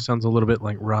 Carlo sounds a little bit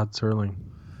like Rod Serling.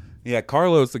 Yeah,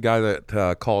 Carlo's the guy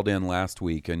that called in last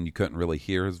week, and you couldn't really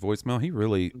hear his voicemail. He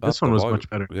really this one was much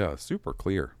better. Yeah, super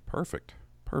clear, perfect.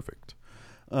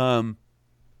 I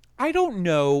don't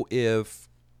know if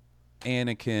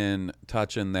Anakin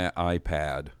touching that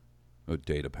iPad, or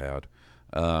data pad,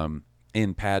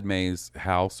 in Padme's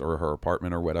house or her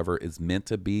apartment or whatever is meant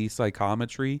to be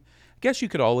psychometry. I guess you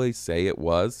could always say it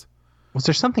was. Was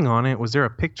there something on it? Was there a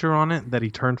picture on it that he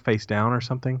turned face down or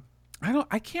something?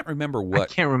 I can't remember what. I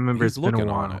can't remember. He's it's been looking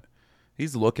a while. on it.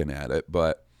 He's looking at it,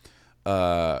 but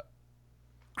I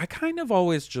kind of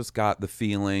always just got the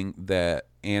feeling that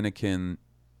Anakin,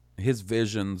 his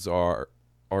visions are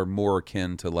more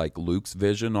akin to like Luke's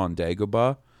vision on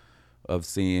Dagobah of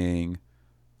seeing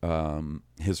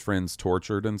his friends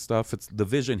tortured and stuff. It's the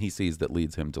vision he sees that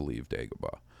leads him to leave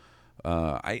Dagobah.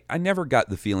 I never got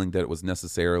the feeling that it was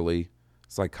necessarily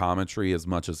psychometry as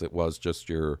much as it was just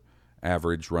your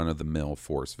average run-of-the-mill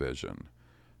Force vision,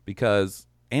 because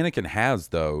Anakin has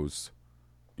those.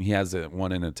 He has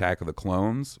one in Attack of the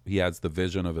Clones. He has the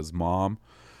vision of his mom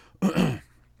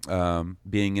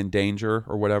being in danger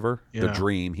or whatever. Yeah. The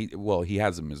dream. He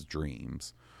has them as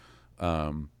dreams,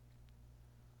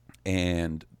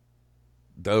 and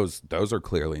those are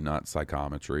clearly not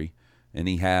psychometry. And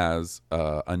he has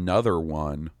another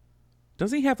one.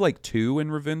 Does he have like 2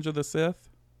 in Revenge of the Sith?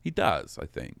 He does, I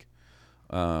think.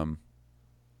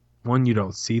 One you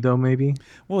don't see though, maybe.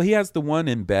 Well, he has the one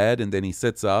in bed, and then he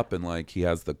sits up, and like he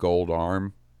has the gold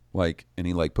arm, like, and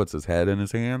he like puts his head in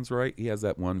his hands. Right? He has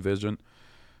that one vision.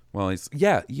 Well,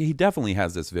 he definitely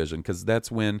has this vision, because that's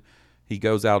when he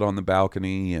goes out on the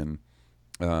balcony and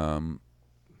Padme,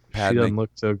 she doesn't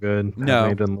look so good.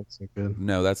 Padme doesn't look so good.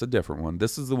 No, that's a different one.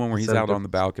 This is the one where he's out on the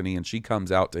balcony and she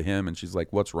comes out to him and she's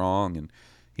like, "What's wrong?" And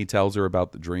he tells her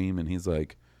about the dream and he's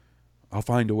like, "I'll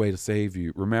find a way to save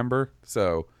you." Remember?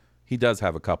 So he does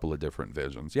have a couple of different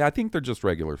visions. Yeah, I think they're just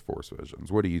regular Force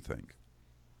visions. What do you think?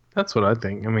 That's what I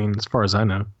think. I mean, as far as I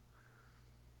know.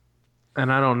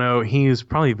 And I don't know. He was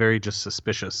probably very just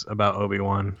suspicious about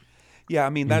Obi-Wan. Yeah, I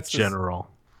mean that's in general.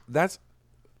 That's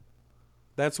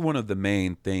one of the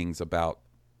main things about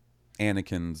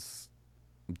Anakin's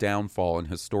downfall in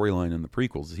his storyline in the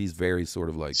prequels. He's very sort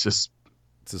of like just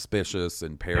suspicious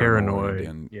and paranoid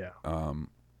and yeah.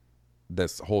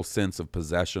 This whole sense of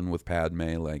possession with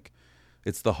Padme, like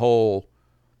it's the whole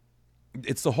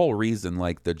reason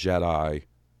like the Jedi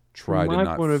try From to my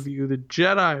not point of view, the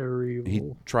Jedi are evil. he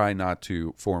try not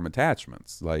to form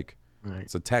attachments. Like Right.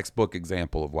 it's a textbook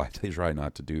example of why they try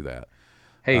not to do that.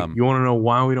 Hey, you want to know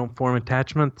why we don't form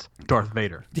attachments? Darth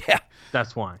Vader. Yeah,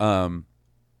 that's why.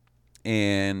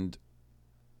 And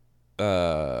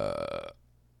I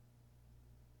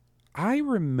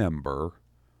remember,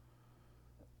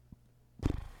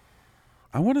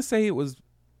 I want to say it was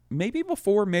maybe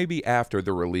before, maybe after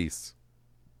the release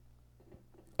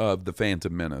of The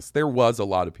Phantom Menace. There was a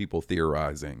lot of people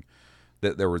theorizing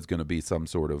that there was going to be some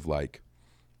sort of like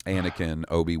Anakin,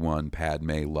 Obi-Wan,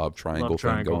 Padme love triangle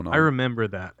thing going on. I remember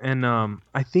that. And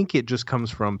I think it just comes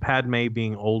from Padme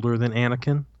being older than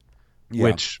Anakin,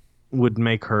 which would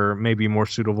make her maybe more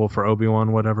suitable for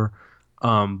Obi-Wan, whatever.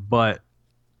 But,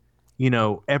 you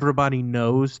know, everybody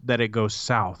knows that it goes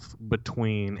south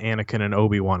between Anakin and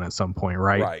Obi-Wan at some point,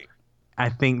 right? Right. I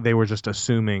think they were just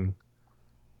assuming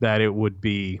that it would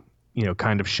be, you know,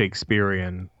 kind of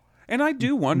Shakespearean. And I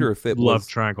do wonder if it love was...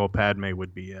 triangle Padme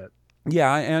would be it.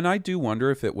 Yeah, and I do wonder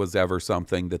if it was ever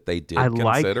something that they did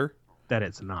consider. Like that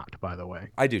it's not, by the way.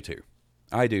 I do too.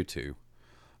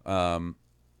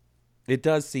 It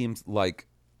does seem like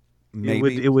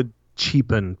maybe it would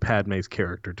cheapen Padme's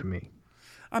character to me.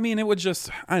 I mean, it would just,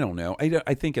 I don't know.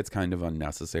 I think it's kind of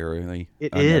unnecessarily.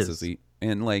 It is.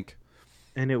 And like,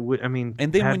 and it would, I mean,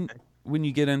 and then when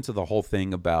you get into the whole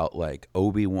thing about like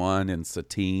Obi-Wan and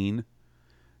Satine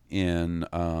in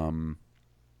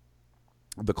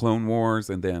the Clone Wars,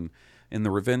 and then in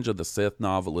the Revenge of the Sith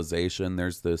novelization,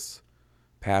 there's this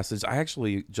passage. I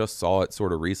actually just saw it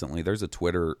sort of recently. There's a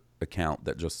Twitter account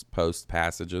that just posts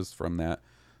passages from that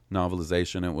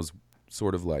novelization. It was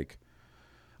sort of like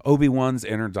Obi-Wan's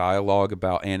inner dialogue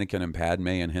about Anakin and Padme,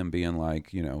 and him being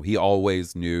like, you know, he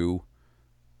always knew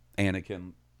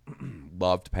Anakin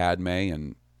loved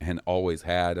Padme and always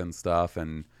had and stuff,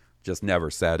 and just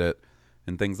never said it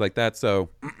and things like that. So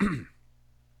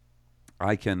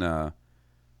I can, I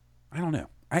don't know.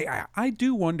 I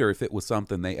do wonder if it was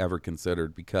something they ever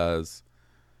considered, because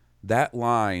that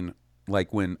line,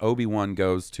 like when Obi-Wan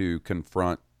goes to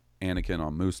confront Anakin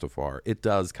on Mustafar, it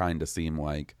does kind of seem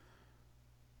like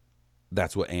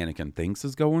that's what Anakin thinks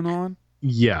is going on.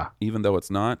 Yeah. Even though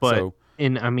it's not. But so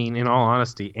in all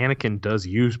honesty, Anakin does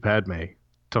use Padme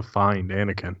to find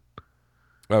Anakin.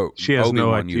 Oh, she has Obi-Wan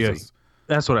no idea. uses...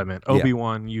 That's what I meant.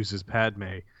 Obi-Wan uses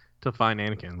Padme to find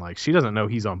Anakin. Like, she doesn't know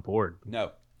he's on board.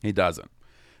 No, he doesn't.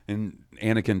 And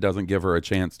Anakin doesn't give her a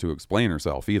chance to explain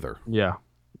herself either. Yeah.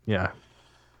 Yeah.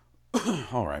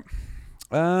 All right.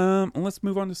 Let's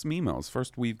move on to some emails.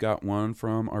 First, we've got one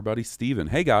from our buddy Steven.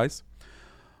 Hey, guys.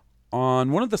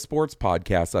 On one of the sports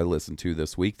podcasts I listened to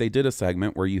this week, they did a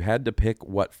segment where you had to pick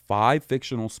what 5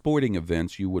 fictional sporting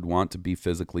events you would want to be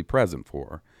physically present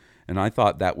for. And I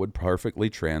thought that would perfectly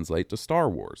translate to Star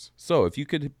Wars. So if you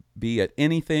could be at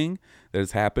anything that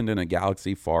has happened in a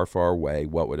galaxy far, far away,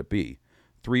 what would it be?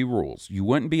 3 rules. You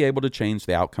wouldn't be able to change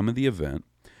the outcome of the event.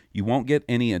 You won't get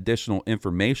any additional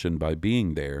information by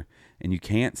being there. And you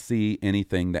can't see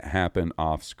anything that happened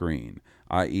off screen.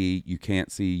 I.e., you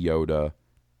can't see Yoda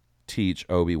teach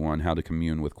Obi-Wan how to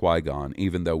commune with Qui-Gon,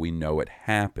 even though we know it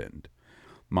happened.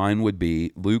 Mine would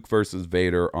be Luke versus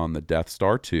Vader on the Death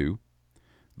Star 2,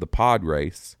 the pod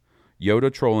race,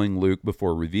 Yoda trolling Luke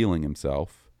before revealing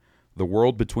himself, the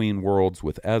world between worlds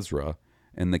with Ezra,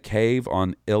 and the cave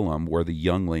on Ilum where the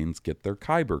younglings get their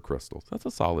Kyber crystals. That's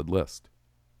a solid list.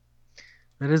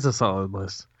 That is a solid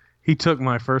list. He took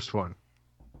my first one.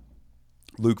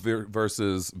 Luke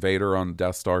versus Vader on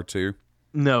Death Star 2?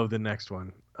 No, the next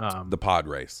one. The pod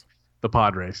race. The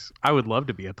pod race. I would love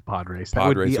to be at the pod race. That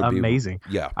would be amazing.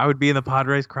 Yeah. I would be in the pod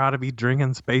race crowd. I'd be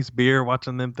drinking space beer,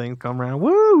 watching them things come around.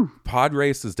 Woo! Pod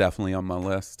race is definitely on my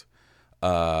list.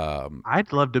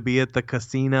 I'd love to be at the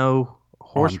casino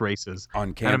horse races.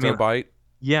 On Canto Bight?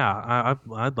 Yeah,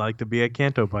 I'd like to be at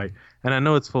Canto Bight. And I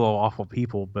know it's full of awful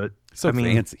people, but so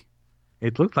fancy.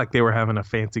 It looked like they were having a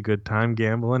fancy good time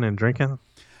gambling and drinking.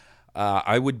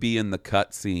 I would be in the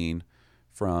cut scene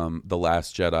from The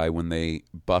Last Jedi when they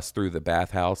bust through the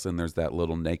bathhouse and there's that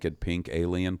little naked pink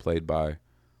alien played by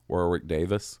Warwick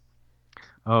Davis.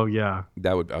 Oh, yeah.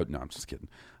 That would... Oh, no, I'm just kidding.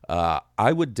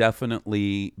 I would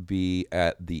definitely be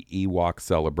at the Ewok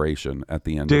celebration at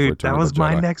the end of Dude, Return that of was the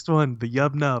my Jedi. next one. The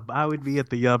Yub Nub. I would be at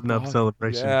the Yub Nub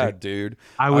celebration. Yeah, dude. dude.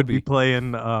 I would I'd be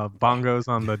playing bongos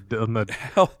on the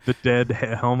the dead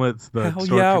helmets. The Hell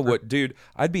yeah, stormtrooper. what, dude?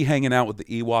 I'd be hanging out with the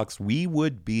Ewoks. We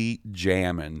would be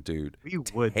jamming, dude. We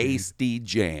would. Tasty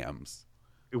jams.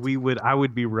 We would. I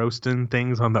would be roasting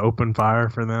things on the open fire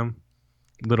for them.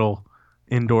 Little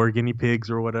indoor guinea pigs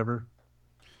or whatever.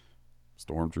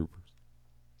 Stormtroopers.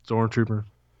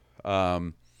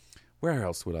 Where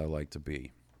else would I like to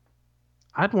be?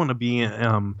 I'd want to be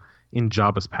in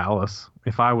Jabba's palace.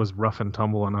 If I was rough and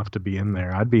tumble enough to be in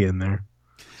there, I'd be in there.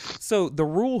 So the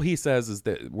rule he says is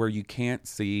that where you can't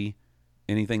see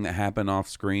anything that happened off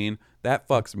screen, that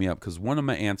fucks me up because one of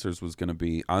my answers was going to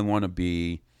be I want to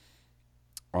be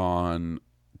on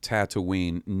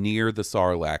Tatooine near the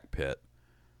Sarlacc pit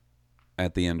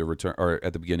at the end of Return or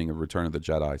at the beginning of Return of the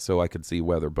Jedi, so I could see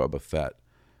whether Boba Fett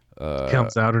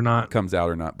Comes out or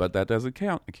not. But that doesn't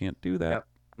count. I can't do that. Yep,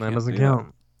 that Can't doesn't do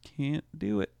count. it. Can't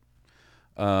do it.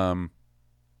 Let's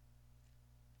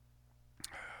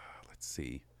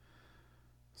see.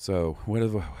 So what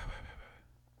if I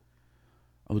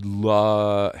would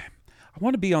love? I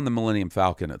want to be on the Millennium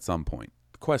Falcon at some point.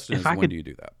 The question is, when do you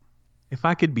do that? If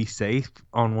I could be safe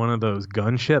on one of those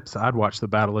gunships, I'd watch the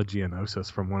Battle of Geonosis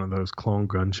from one of those clone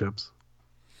gunships.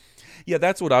 Yeah,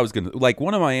 that's what I was gonna like.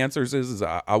 One of my answers is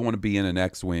I want to be in an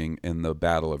X-wing in the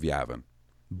Battle of Yavin.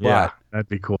 But yeah, that'd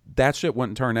be cool. That shit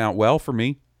wouldn't turn out well for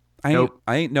me. Nope.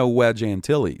 I ain't no Wedge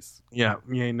Antilles. Yeah,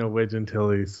 you ain't no Wedge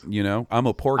Antilles. You know, I'm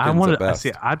a Porkins I want at best.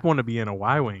 see. I'd want to be in a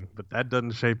Y-wing, but that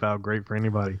doesn't shape out great for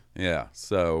anybody. Yeah,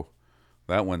 so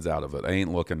that one's out of it. I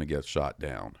ain't looking to get shot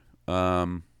down.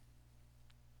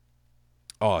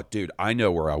 Oh, dude, I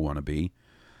know where I want to be.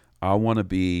 I want to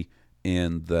be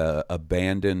in the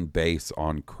abandoned base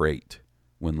on Crate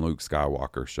when Luke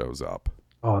Skywalker shows up.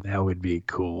 Oh, that would be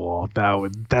cool.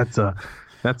 That's a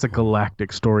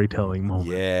galactic storytelling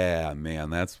moment. Yeah, man,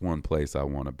 that's one place I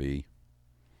want to be.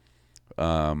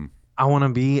 I want to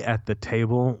be at the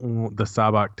table, the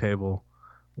Sabak table,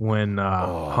 when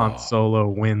Han Solo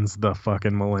wins the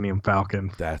fucking Millennium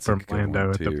Falcon from Lando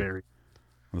at the very.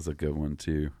 That's a good one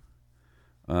too.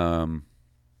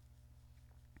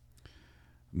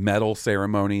 Medal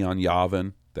ceremony on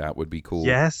Yavin, that would be cool.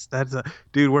 Yes,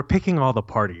 dude. We're picking all the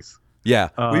parties. Yeah,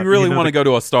 we really want to go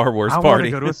to a Star Wars party. I want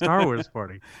to go to a Star Wars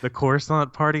party. The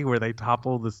Coruscant party where they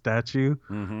topple the statue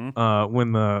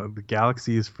when the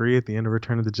galaxy is free at the end of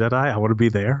Return of the Jedi. I want to be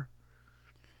there.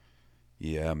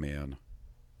 Yeah, man.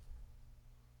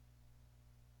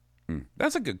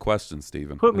 That's a good question,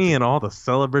 Steven. Put me in all the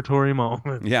celebratory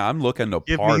moments. Yeah, I'm looking to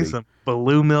Give party. me some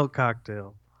blue milk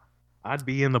cocktail. I'd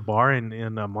be in the bar in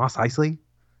Mos Eisley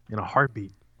in a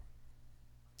heartbeat.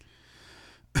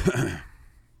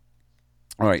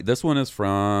 All right, this one is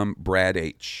from Brad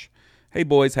H. Hey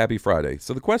boys, happy Friday.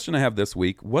 So the question I have this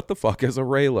week, what the fuck is a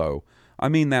Reylo? I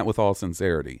mean that with all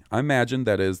sincerity. I imagine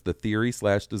that is the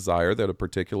theory/desire that a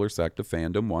particular sect of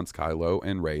fandom wants Kylo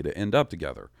and Rey to end up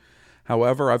together.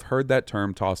 However, I've heard that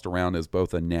term tossed around as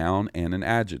both a noun and an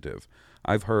adjective.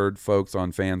 I've heard folks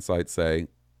on fan sites say,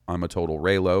 I'm a total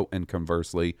Reylo, and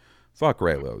conversely, fuck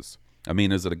Reylos. I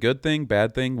mean, is it a good thing,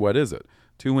 bad thing? What is it?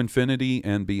 To infinity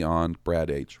and beyond,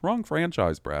 Brad H. Wrong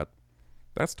franchise, Brad.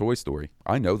 That's Toy Story.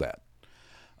 I know that.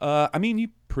 I mean, you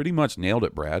pretty much nailed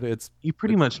it, Brad. You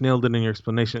pretty much nailed it in your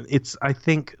explanation. I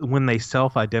think when they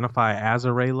self-identify as a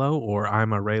Reylo or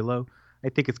I'm a Reylo, I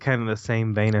think it's kind of the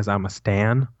same vein as I'm a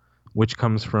Stan, which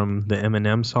comes from the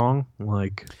Eminem song.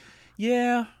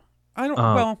 Yeah, I don't.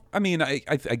 Well, I mean, I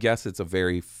guess it's a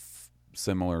very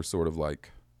similar sort of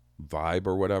like vibe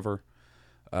or whatever.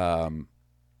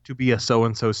 To be a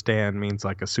so-and-so Stan means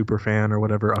like a super fan or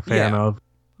whatever, a fan of.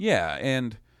 Yeah,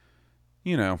 and,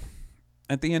 you know,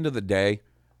 at the end of the day,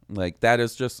 like, that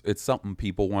is just, it's something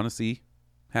people want to see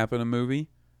happen in a movie.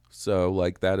 So,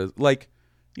 like, that is, like,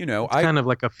 you know. It's kind of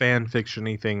like a fan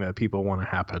fiction-y thing that people want to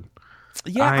happen.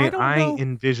 Yeah, I don't know. I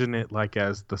envision it like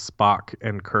as the Spock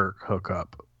and Kirk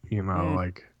hookup, you know,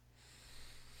 like.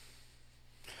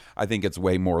 I think it's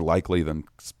way more likely than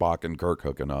Spock and Kirk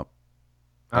hooking up.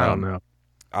 I don't know.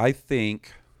 I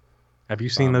think. Have you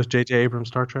seen those J.J. Abrams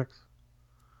Star Treks?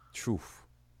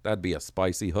 That'd be a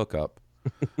spicy hookup.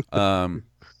 And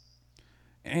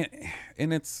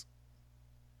it's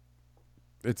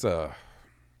a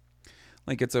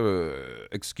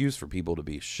excuse for people to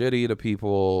be shitty to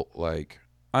people. Like,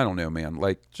 I don't know, man.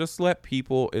 Like, just let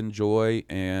people enjoy.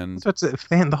 And so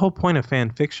the whole point of fan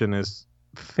fiction is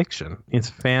fiction. It's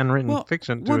fan written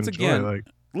fiction to once enjoy. Again,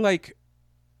 like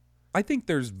I think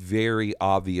there's very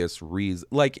obvious reason.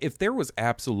 Like, if there was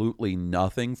absolutely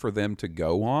nothing for them to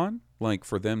go on, like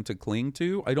for them to cling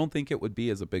to, I don't think it would be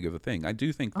as a big of a thing. I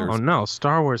do think there's. Oh no,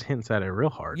 Star Wars hints at it real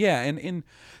hard. Yeah, and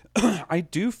I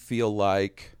do feel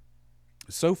like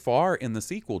so far in the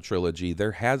sequel trilogy,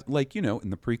 there has, like, you know, in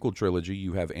the prequel trilogy,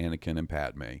 you have Anakin and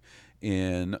Padme.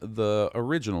 In the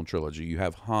original trilogy, you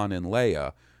have Han and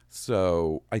Leia.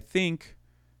 So I think,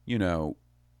 you know,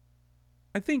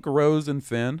 Rose and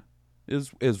Finn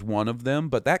is one of them,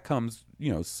 but that comes,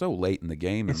 you know, so late in the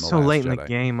game. It's so late in the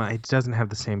game, it doesn't have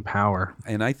the same power.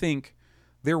 And I think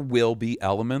there will be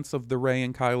elements of the Rey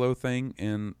and Kylo thing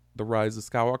in The Rise of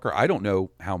Skywalker. I don't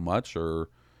know how much or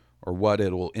what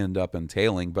it will end up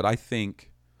entailing, but I think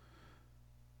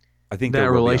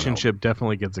that relationship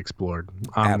definitely gets explored.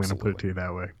 I'm going to put it to you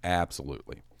that way.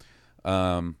 Absolutely.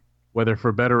 Whether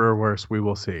for better or worse, we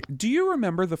will see. Do you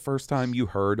remember the first time you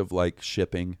heard of like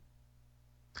shipping?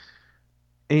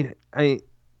 I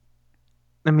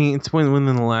mean, it's within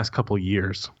the last couple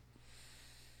years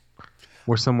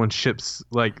where someone ships,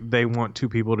 like, they want two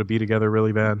people to be together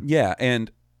really bad. Yeah, and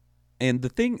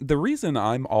the reason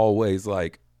I'm always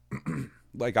like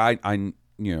like I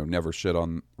you know, never shit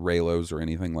on Reylos or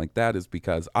anything like that is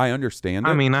because I understand it.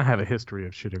 I mean, I have a history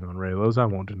of shitting on Reylos. I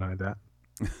won't deny that.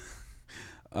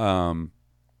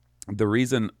 The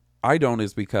reason I don't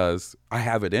is because I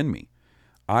have it in me.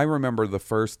 I remember the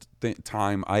first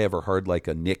time I ever heard like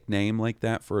a nickname like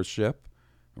that for a ship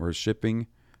or shipping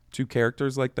two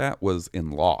characters like that was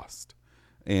in Lost.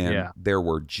 And there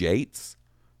were Jates,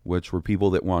 which were people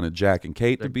that wanted Jack and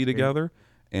Kate to be together,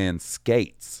 and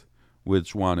Skates,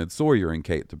 which wanted Sawyer and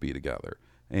Kate to be together.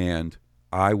 And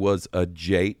I was a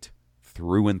Jate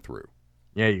through and through.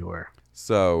 Yeah, you were.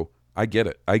 So I get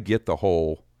it. I get the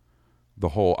whole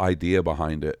idea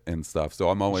behind it and stuff. So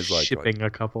I'm always like shipping a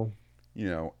couple. You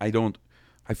know,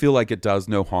 I feel like it does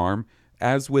no harm.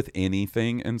 As with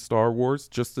anything in Star Wars,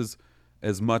 just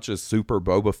as much as Super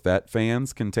Boba Fett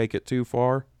fans can take it too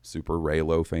far, Super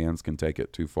Reylo fans can take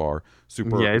it too far. They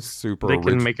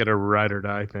can make it a ride or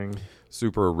die thing.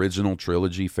 Super original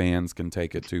trilogy fans can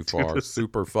take it too far.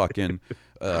 Super fucking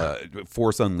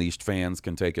Force Unleashed fans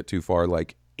can take it too far.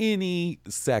 Like any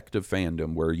sect of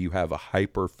fandom where you have a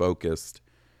hyper focused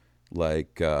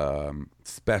like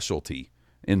specialty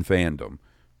in fandom,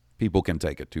 people can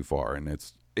take it too far, and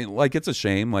it's a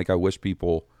shame. Like, I wish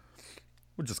people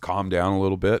would just calm down a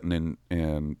little bit and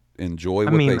enjoy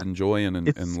what they enjoy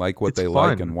and like what they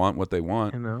like and want what they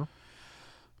want. You know.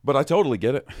 But I totally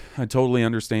get it. I totally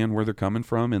understand where they're coming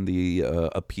from and the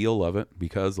appeal of it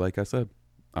because, like I said,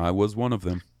 I was one of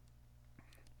them.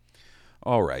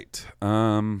 All right.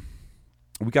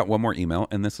 We got one more email,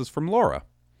 and this is from Laura.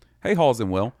 Hey, Halls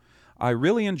and Will. I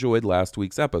really enjoyed last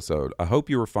week's episode. I hope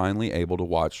you were finally able to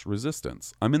watch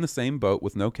Resistance. I'm in the same boat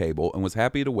with no cable and was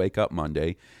happy to wake up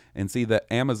Monday and see that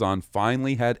Amazon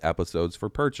finally had episodes for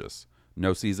purchase.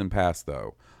 No season pass,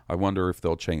 though. I wonder if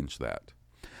they'll change that.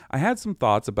 I had some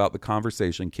thoughts about the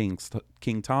conversation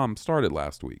King Tom started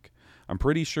last week. I'm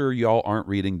pretty sure y'all aren't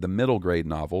reading the middle grade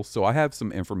novel, so I have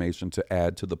some information to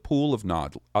add to the pool of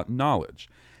knowledge.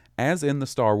 As in the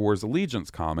Star Wars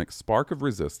Allegiance comic, Spark of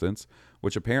Resistance,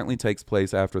 which apparently takes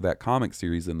place after that comic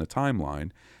series in the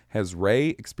timeline, has Rey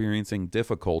experiencing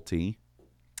difficulty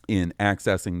in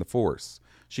accessing the Force.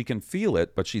 She can feel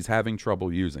it, but she's having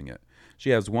trouble using it.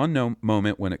 She has one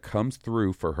moment when it comes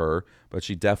through for her, but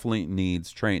she definitely needs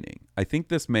training. I think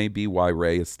this may be why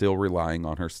Rey is still relying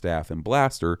on her staff and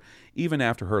blaster, even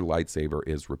after her lightsaber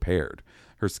is repaired.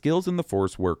 Her skills in the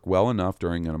Force work well enough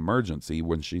during an emergency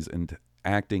when she's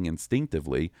acting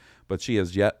instinctively, but she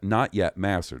has not yet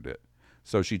mastered it.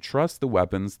 So she trusts the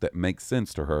weapons that make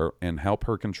sense to her and help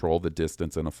her control the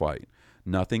distance in a fight.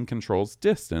 Nothing controls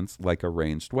distance like a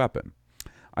ranged weapon.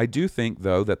 I do think,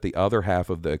 though, that the other half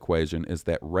of the equation is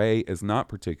that Rey is not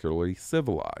particularly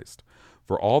civilized.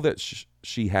 For all that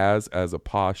she has as a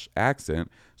posh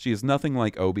accent, she is nothing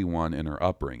like Obi-Wan in her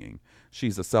upbringing.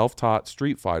 She's a self-taught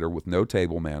street fighter with no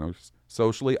table manners,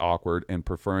 socially awkward, and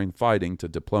preferring fighting to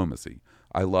diplomacy.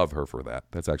 I love her for that.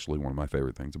 That's actually one of my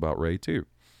favorite things about Rey, too.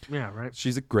 Yeah, right.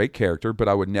 She's a great character, but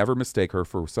I would never mistake her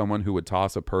for someone who would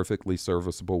toss a perfectly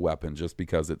serviceable weapon just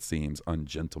because it seems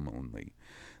ungentlemanly.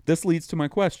 This leads to my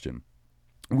question.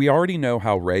 We already know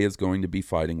how Rey is going to be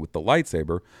fighting with the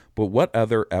lightsaber, but what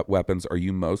other weapons are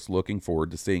you most looking forward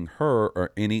to seeing her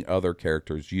or any other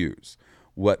characters use?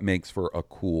 What makes for a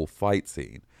cool fight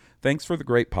scene? Thanks for the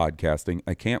great podcasting.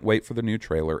 I can't wait for the new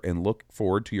trailer and look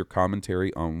forward to your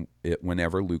commentary on it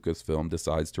whenever Lucasfilm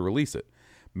decides to release it.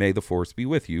 May the Force be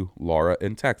with you, Laura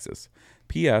in Texas.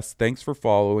 P.S. Thanks for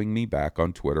following me back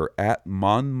on Twitter. At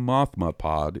Mon Mothma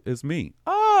Pod is me.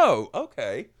 Oh,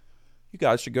 okay. You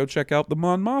guys should go check out the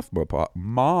Mon Mothma Pod.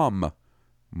 Mom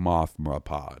Mothma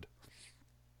Pod.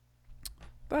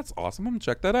 That's awesome. I'm going to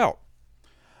check that out.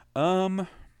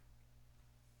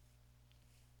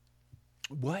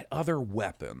 What other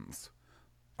weapons?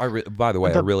 By the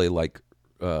way, I really like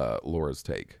Laura's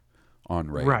take on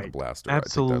Rey and the blaster.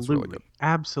 Absolutely. I think that's really good.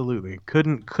 Absolutely.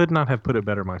 Could not have put it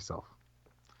better myself.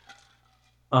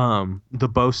 The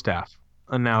bow staff.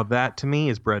 Now that to me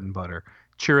is bread and butter.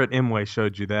 Chirrut Imwe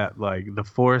showed you that, like the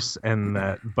Force and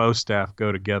that bow staff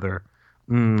go together,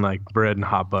 like bread and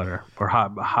hot butter, or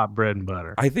hot bread and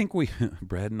butter. I think we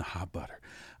bread and hot butter.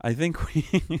 I think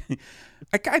we,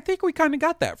 I think we kind of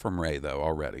got that from Rey though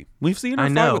already. We've seen her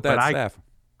fly with that staff.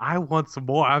 I want some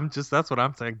more. That's what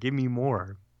I'm saying. Give me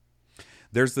more.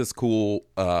 There's this cool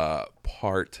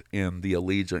part in the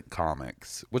Allegiant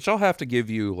comics, which I'll have to give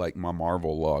you like my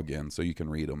Marvel login so you can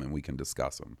read them and we can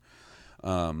discuss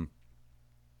them.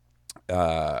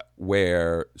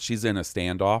 Where she's in a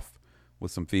standoff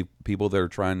with some people that are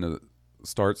trying to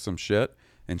start some shit,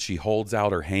 and she holds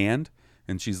out her hand,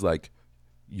 and she's like,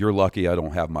 "You're lucky I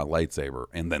don't have my lightsaber."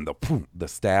 And then the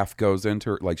staff goes into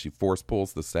her, like she force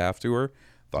pulls the staff to her.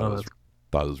 Thought it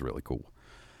was really cool.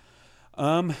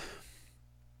 I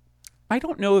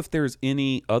don't know if there's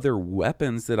any other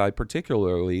weapons that I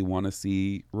particularly want to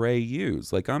see Rey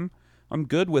use. Like I'm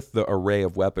good with the array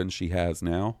of weapons she has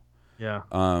now. Yeah.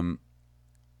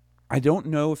 I don't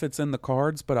know if it's in the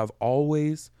cards, but I've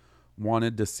always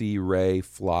wanted to see Rey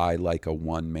fly like a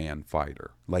one-man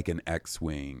fighter, like an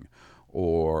X-Wing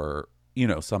or,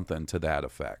 something to that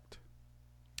effect.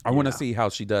 I want to see how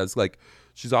she does. Like,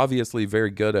 she's obviously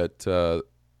very good at,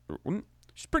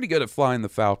 she's pretty good at flying the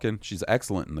Falcon. She's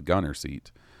excellent in the gunner seat.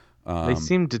 They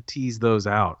seem to tease those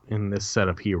out in this set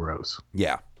of heroes.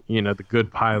 Yeah. The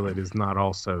good pilot is not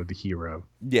also the hero.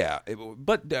 Yeah,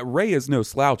 but Rey is no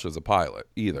slouch as a pilot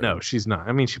either. No, she's not.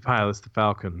 I mean, she pilots the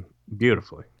Falcon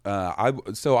beautifully. I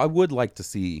would like to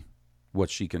see what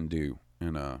she can do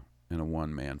in a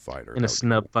one-man fighter. In a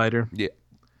snub fighter? Yeah.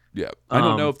 I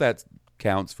don't know if that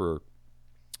counts for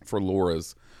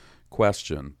Laura's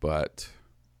question, but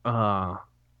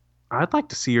I'd like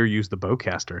to see her use the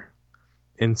bowcaster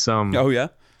in some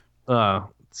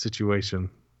situation.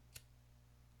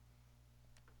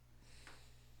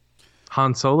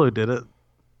 Han Solo did it. I'm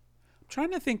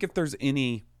trying to think if there's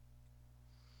any,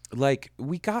 like,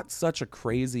 we got such a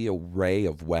crazy array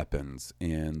of weapons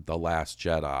in The Last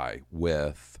Jedi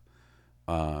with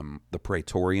the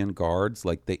Praetorian Guards.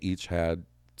 Like, they each had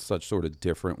such sort of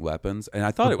different weapons, and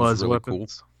I thought it was really cool.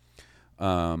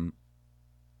 And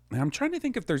I'm trying to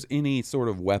think if there's any sort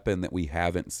of weapon that we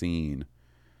haven't seen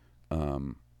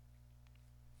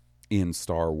in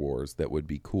Star Wars that would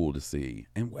be cool to see,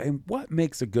 and what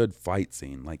makes a good fight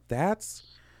scene. Like that's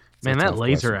man, that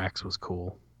laser axe was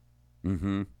cool.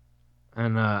 Mm-hmm.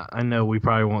 And I know we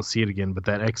probably won't see it again, but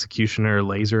that Executioner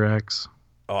laser axe,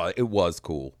 it was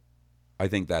cool. I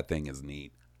think that thing is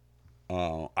neat.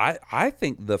 I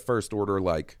think the First Order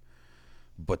like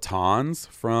batons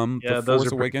from the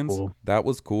Force Awakens, cool. That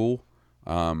was cool.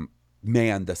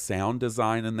 Man, the sound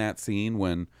design in that scene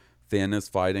when Finn is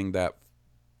fighting that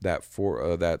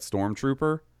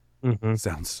stormtrooper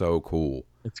sounds so cool.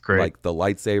 It's great. Like the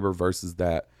lightsaber versus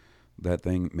that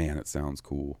thing. Man, it sounds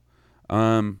cool.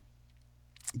 Yeah,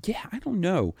 I don't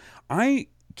know. I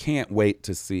can't wait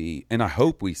to see, and I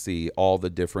hope we see all the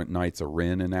different Knights of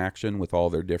Ren in action with all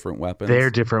their different weapons. Their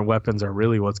different weapons are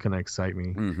really what's going to excite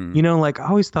me. Mm-hmm. Like I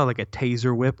always thought like a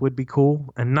taser whip would be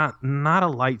cool, and not a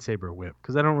lightsaber whip,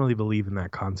 because I don't really believe in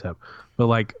that concept. But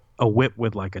like a whip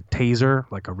with like a taser,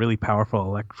 like a really powerful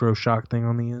electroshock thing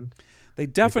on the end. They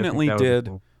definitely did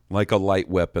cool. Like a light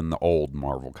whip in the old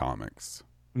Marvel comics.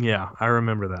 Yeah, I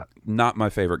remember that. Not my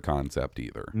favorite concept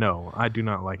either. No, I do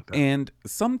not like that. And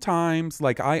sometimes,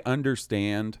 like, I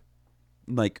understand,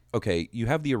 like, okay, you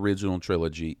have the original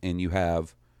trilogy and you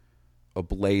have a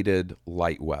bladed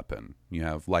light weapon. You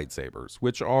have lightsabers,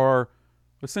 which are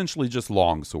essentially just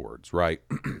long swords, right?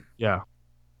 Yeah.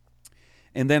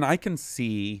 And then I can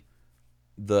see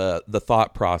the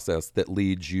thought process that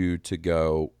leads you to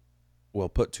go, well,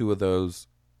 put two of those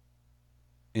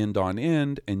end on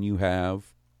end and you have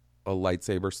a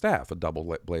lightsaber staff, a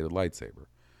double-bladed lightsaber.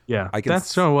 Yeah,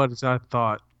 that's what I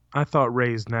thought. I thought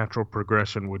Rey's natural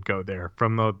progression would go there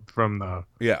from the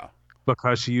yeah,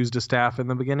 because she used a staff in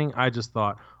the beginning. I just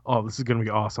thought, oh, this is going to be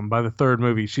awesome. By the third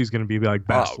movie, she's going to be like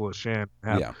Bastila Shan,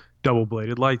 have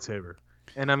double-bladed lightsaber.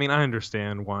 And I mean, I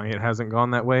understand why it hasn't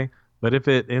gone that way, But if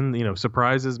it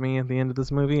surprises me at the end of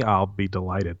this movie, I'll be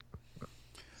delighted.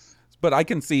 But I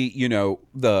can see,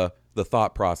 the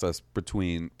thought process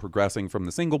between progressing from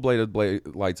the single-bladed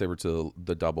lightsaber to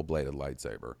the double-bladed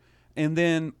lightsaber. And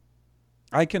then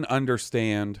I can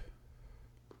understand,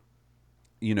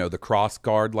 the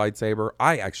cross-guard lightsaber.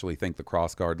 I actually think the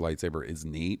cross-guard lightsaber is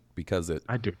neat because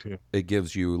I do too. It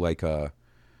gives you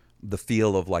the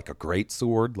feel of like a great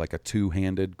sword, like a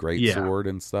two-handed great sword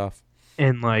and stuff.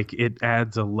 And it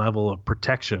adds a level of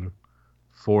protection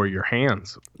for your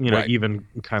hands, Right. even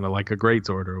kind of like a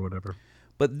greatsword or whatever.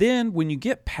 But then when you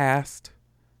get past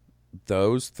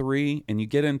those three and you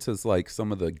get into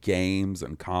some of the games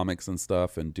and comics and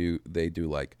stuff and they do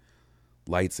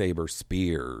lightsaber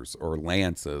spears or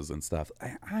lances and stuff,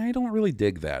 I don't really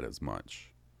dig that as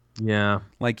much. Yeah.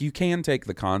 You can take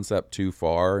the concept too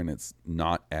far and it's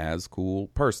not as cool,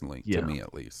 personally, to me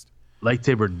at least.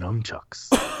 Lightsaber nunchucks.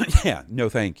 Yeah, no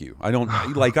thank you. I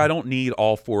don't need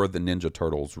all four of the Ninja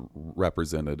Turtles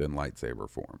represented in lightsaber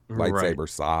form. Lightsaber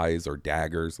size or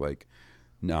daggers,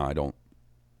 no, I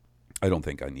don't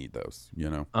think I need those,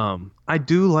 I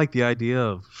do like the idea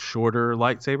of shorter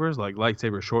lightsabers, like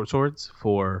lightsaber short swords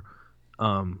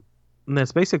and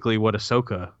that's basically what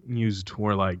Ahsoka used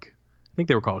for I think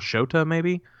they were called Shota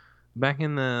maybe back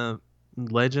in the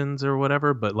Legends or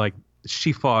whatever, but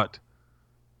she fought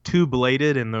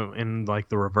two-bladed in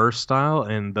the reverse style,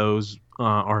 and those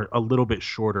are a little bit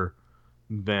shorter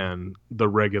than the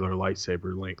regular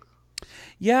lightsaber length.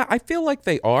 Yeah, I feel like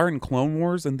they are in Clone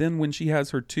Wars, and then when she has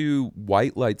her two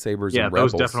white lightsabers in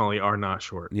Rebels, those definitely are not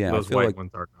short. Yeah, those white ones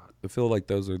are not. I feel like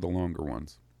those are the longer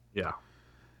ones. Yeah.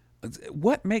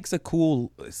 What makes a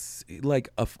cool fight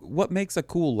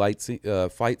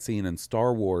scene in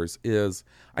Star Wars is,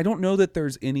 I don't know that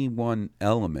there's any one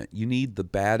element. You need the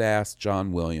badass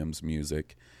John Williams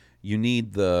music. You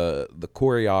need the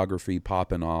choreography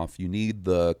popping off. You need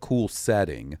the cool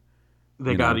setting.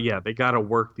 They gotta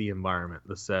work the environment,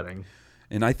 the setting.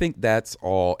 And I think that's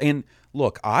all. And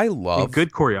look, I love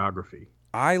good choreography.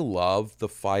 I love the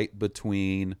fight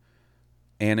between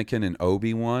Anakin and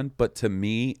Obi-Wan, but to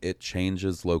me it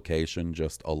changes location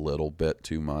just a little bit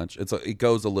too much. It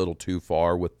goes a little too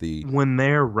far with the when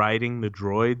they're riding the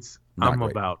droids. Not I'm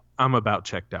great. I'm about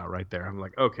checked out right there. I'm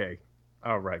like, okay,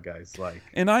 all right, guys.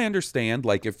 And I understand,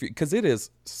 because it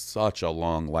is such a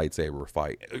long lightsaber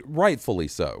fight, rightfully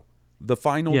so. The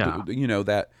final,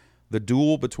 the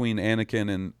duel between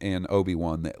Anakin and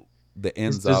Obi-Wan that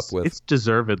ends up with... It's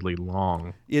deservedly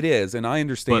long. It is, and I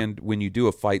understand when you do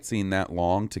a fight scene that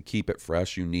long, to keep it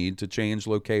fresh, you need to change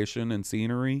location and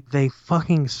scenery. They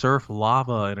fucking surf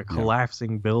lava in a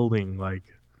collapsing building,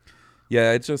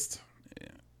 Yeah, it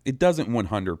doesn't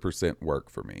 100% work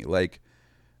for me.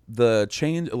 The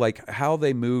change, how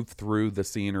they move through the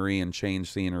scenery and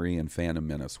change scenery in Phantom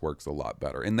Menace works a lot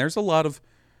better. And there's a lot of,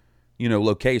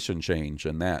 location change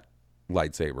in that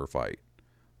lightsaber fight.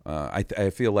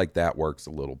 I feel like that works a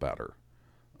little better.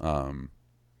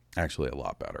 Actually, a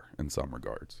lot better in some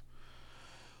regards.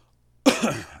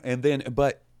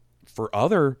 But for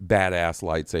other badass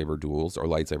lightsaber duels or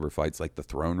lightsaber fights, like the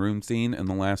throne room scene in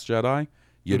The Last Jedi,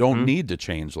 you don't need to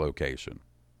change location.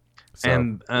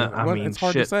 So, it's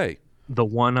hard to say. The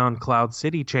one on Cloud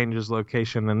City changes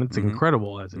location, and it's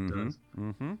incredible as it does.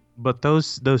 Mm-hmm. But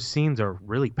those scenes are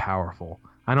really powerful.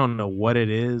 I don't know what it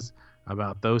is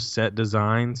about those set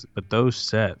designs, but those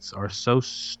sets are so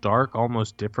stark,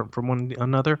 almost different from one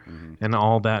another, and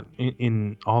all that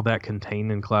in all that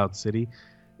contained in Cloud City,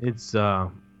 it's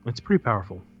pretty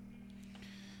powerful.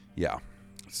 Yeah.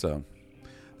 So,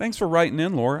 thanks for writing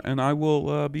in, Laura, and I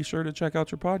will be sure to check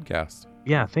out your podcast.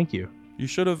 Yeah, thank you. You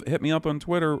should have hit me up on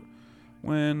Twitter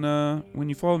when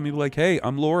you followed me, hey,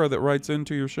 I'm Laura that writes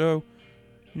into your show.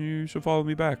 You should follow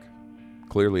me back.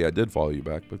 Clearly, I did follow you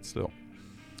back, but still.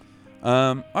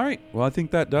 All right. Well, I think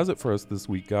that does it for us this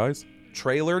week, guys.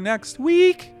 Trailer next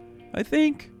week, I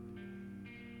think.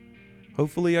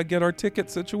 Hopefully, I get our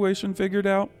ticket situation figured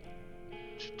out.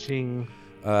 Ching.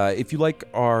 If you like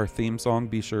our theme song,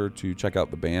 be sure to check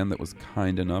out the band that was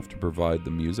kind enough to provide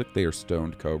the music. They are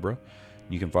Stoned Cobra.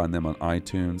 You can find them on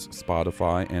iTunes,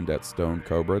 Spotify, and at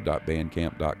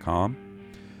stonedcobra.bandcamp.com.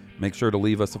 Make sure to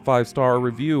leave us a 5-star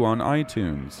review on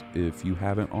iTunes if you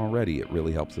haven't already. It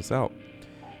really helps us out.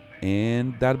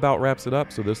 And that about wraps it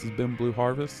up. So this has been Blue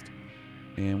Harvest,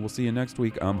 and we'll see you next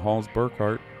week. I'm Halls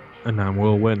Burkhart. And I'm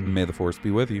Will Wynn. May the Force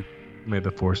be with you. May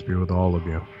the Force be with all of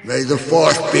you. May the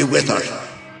Force be with us.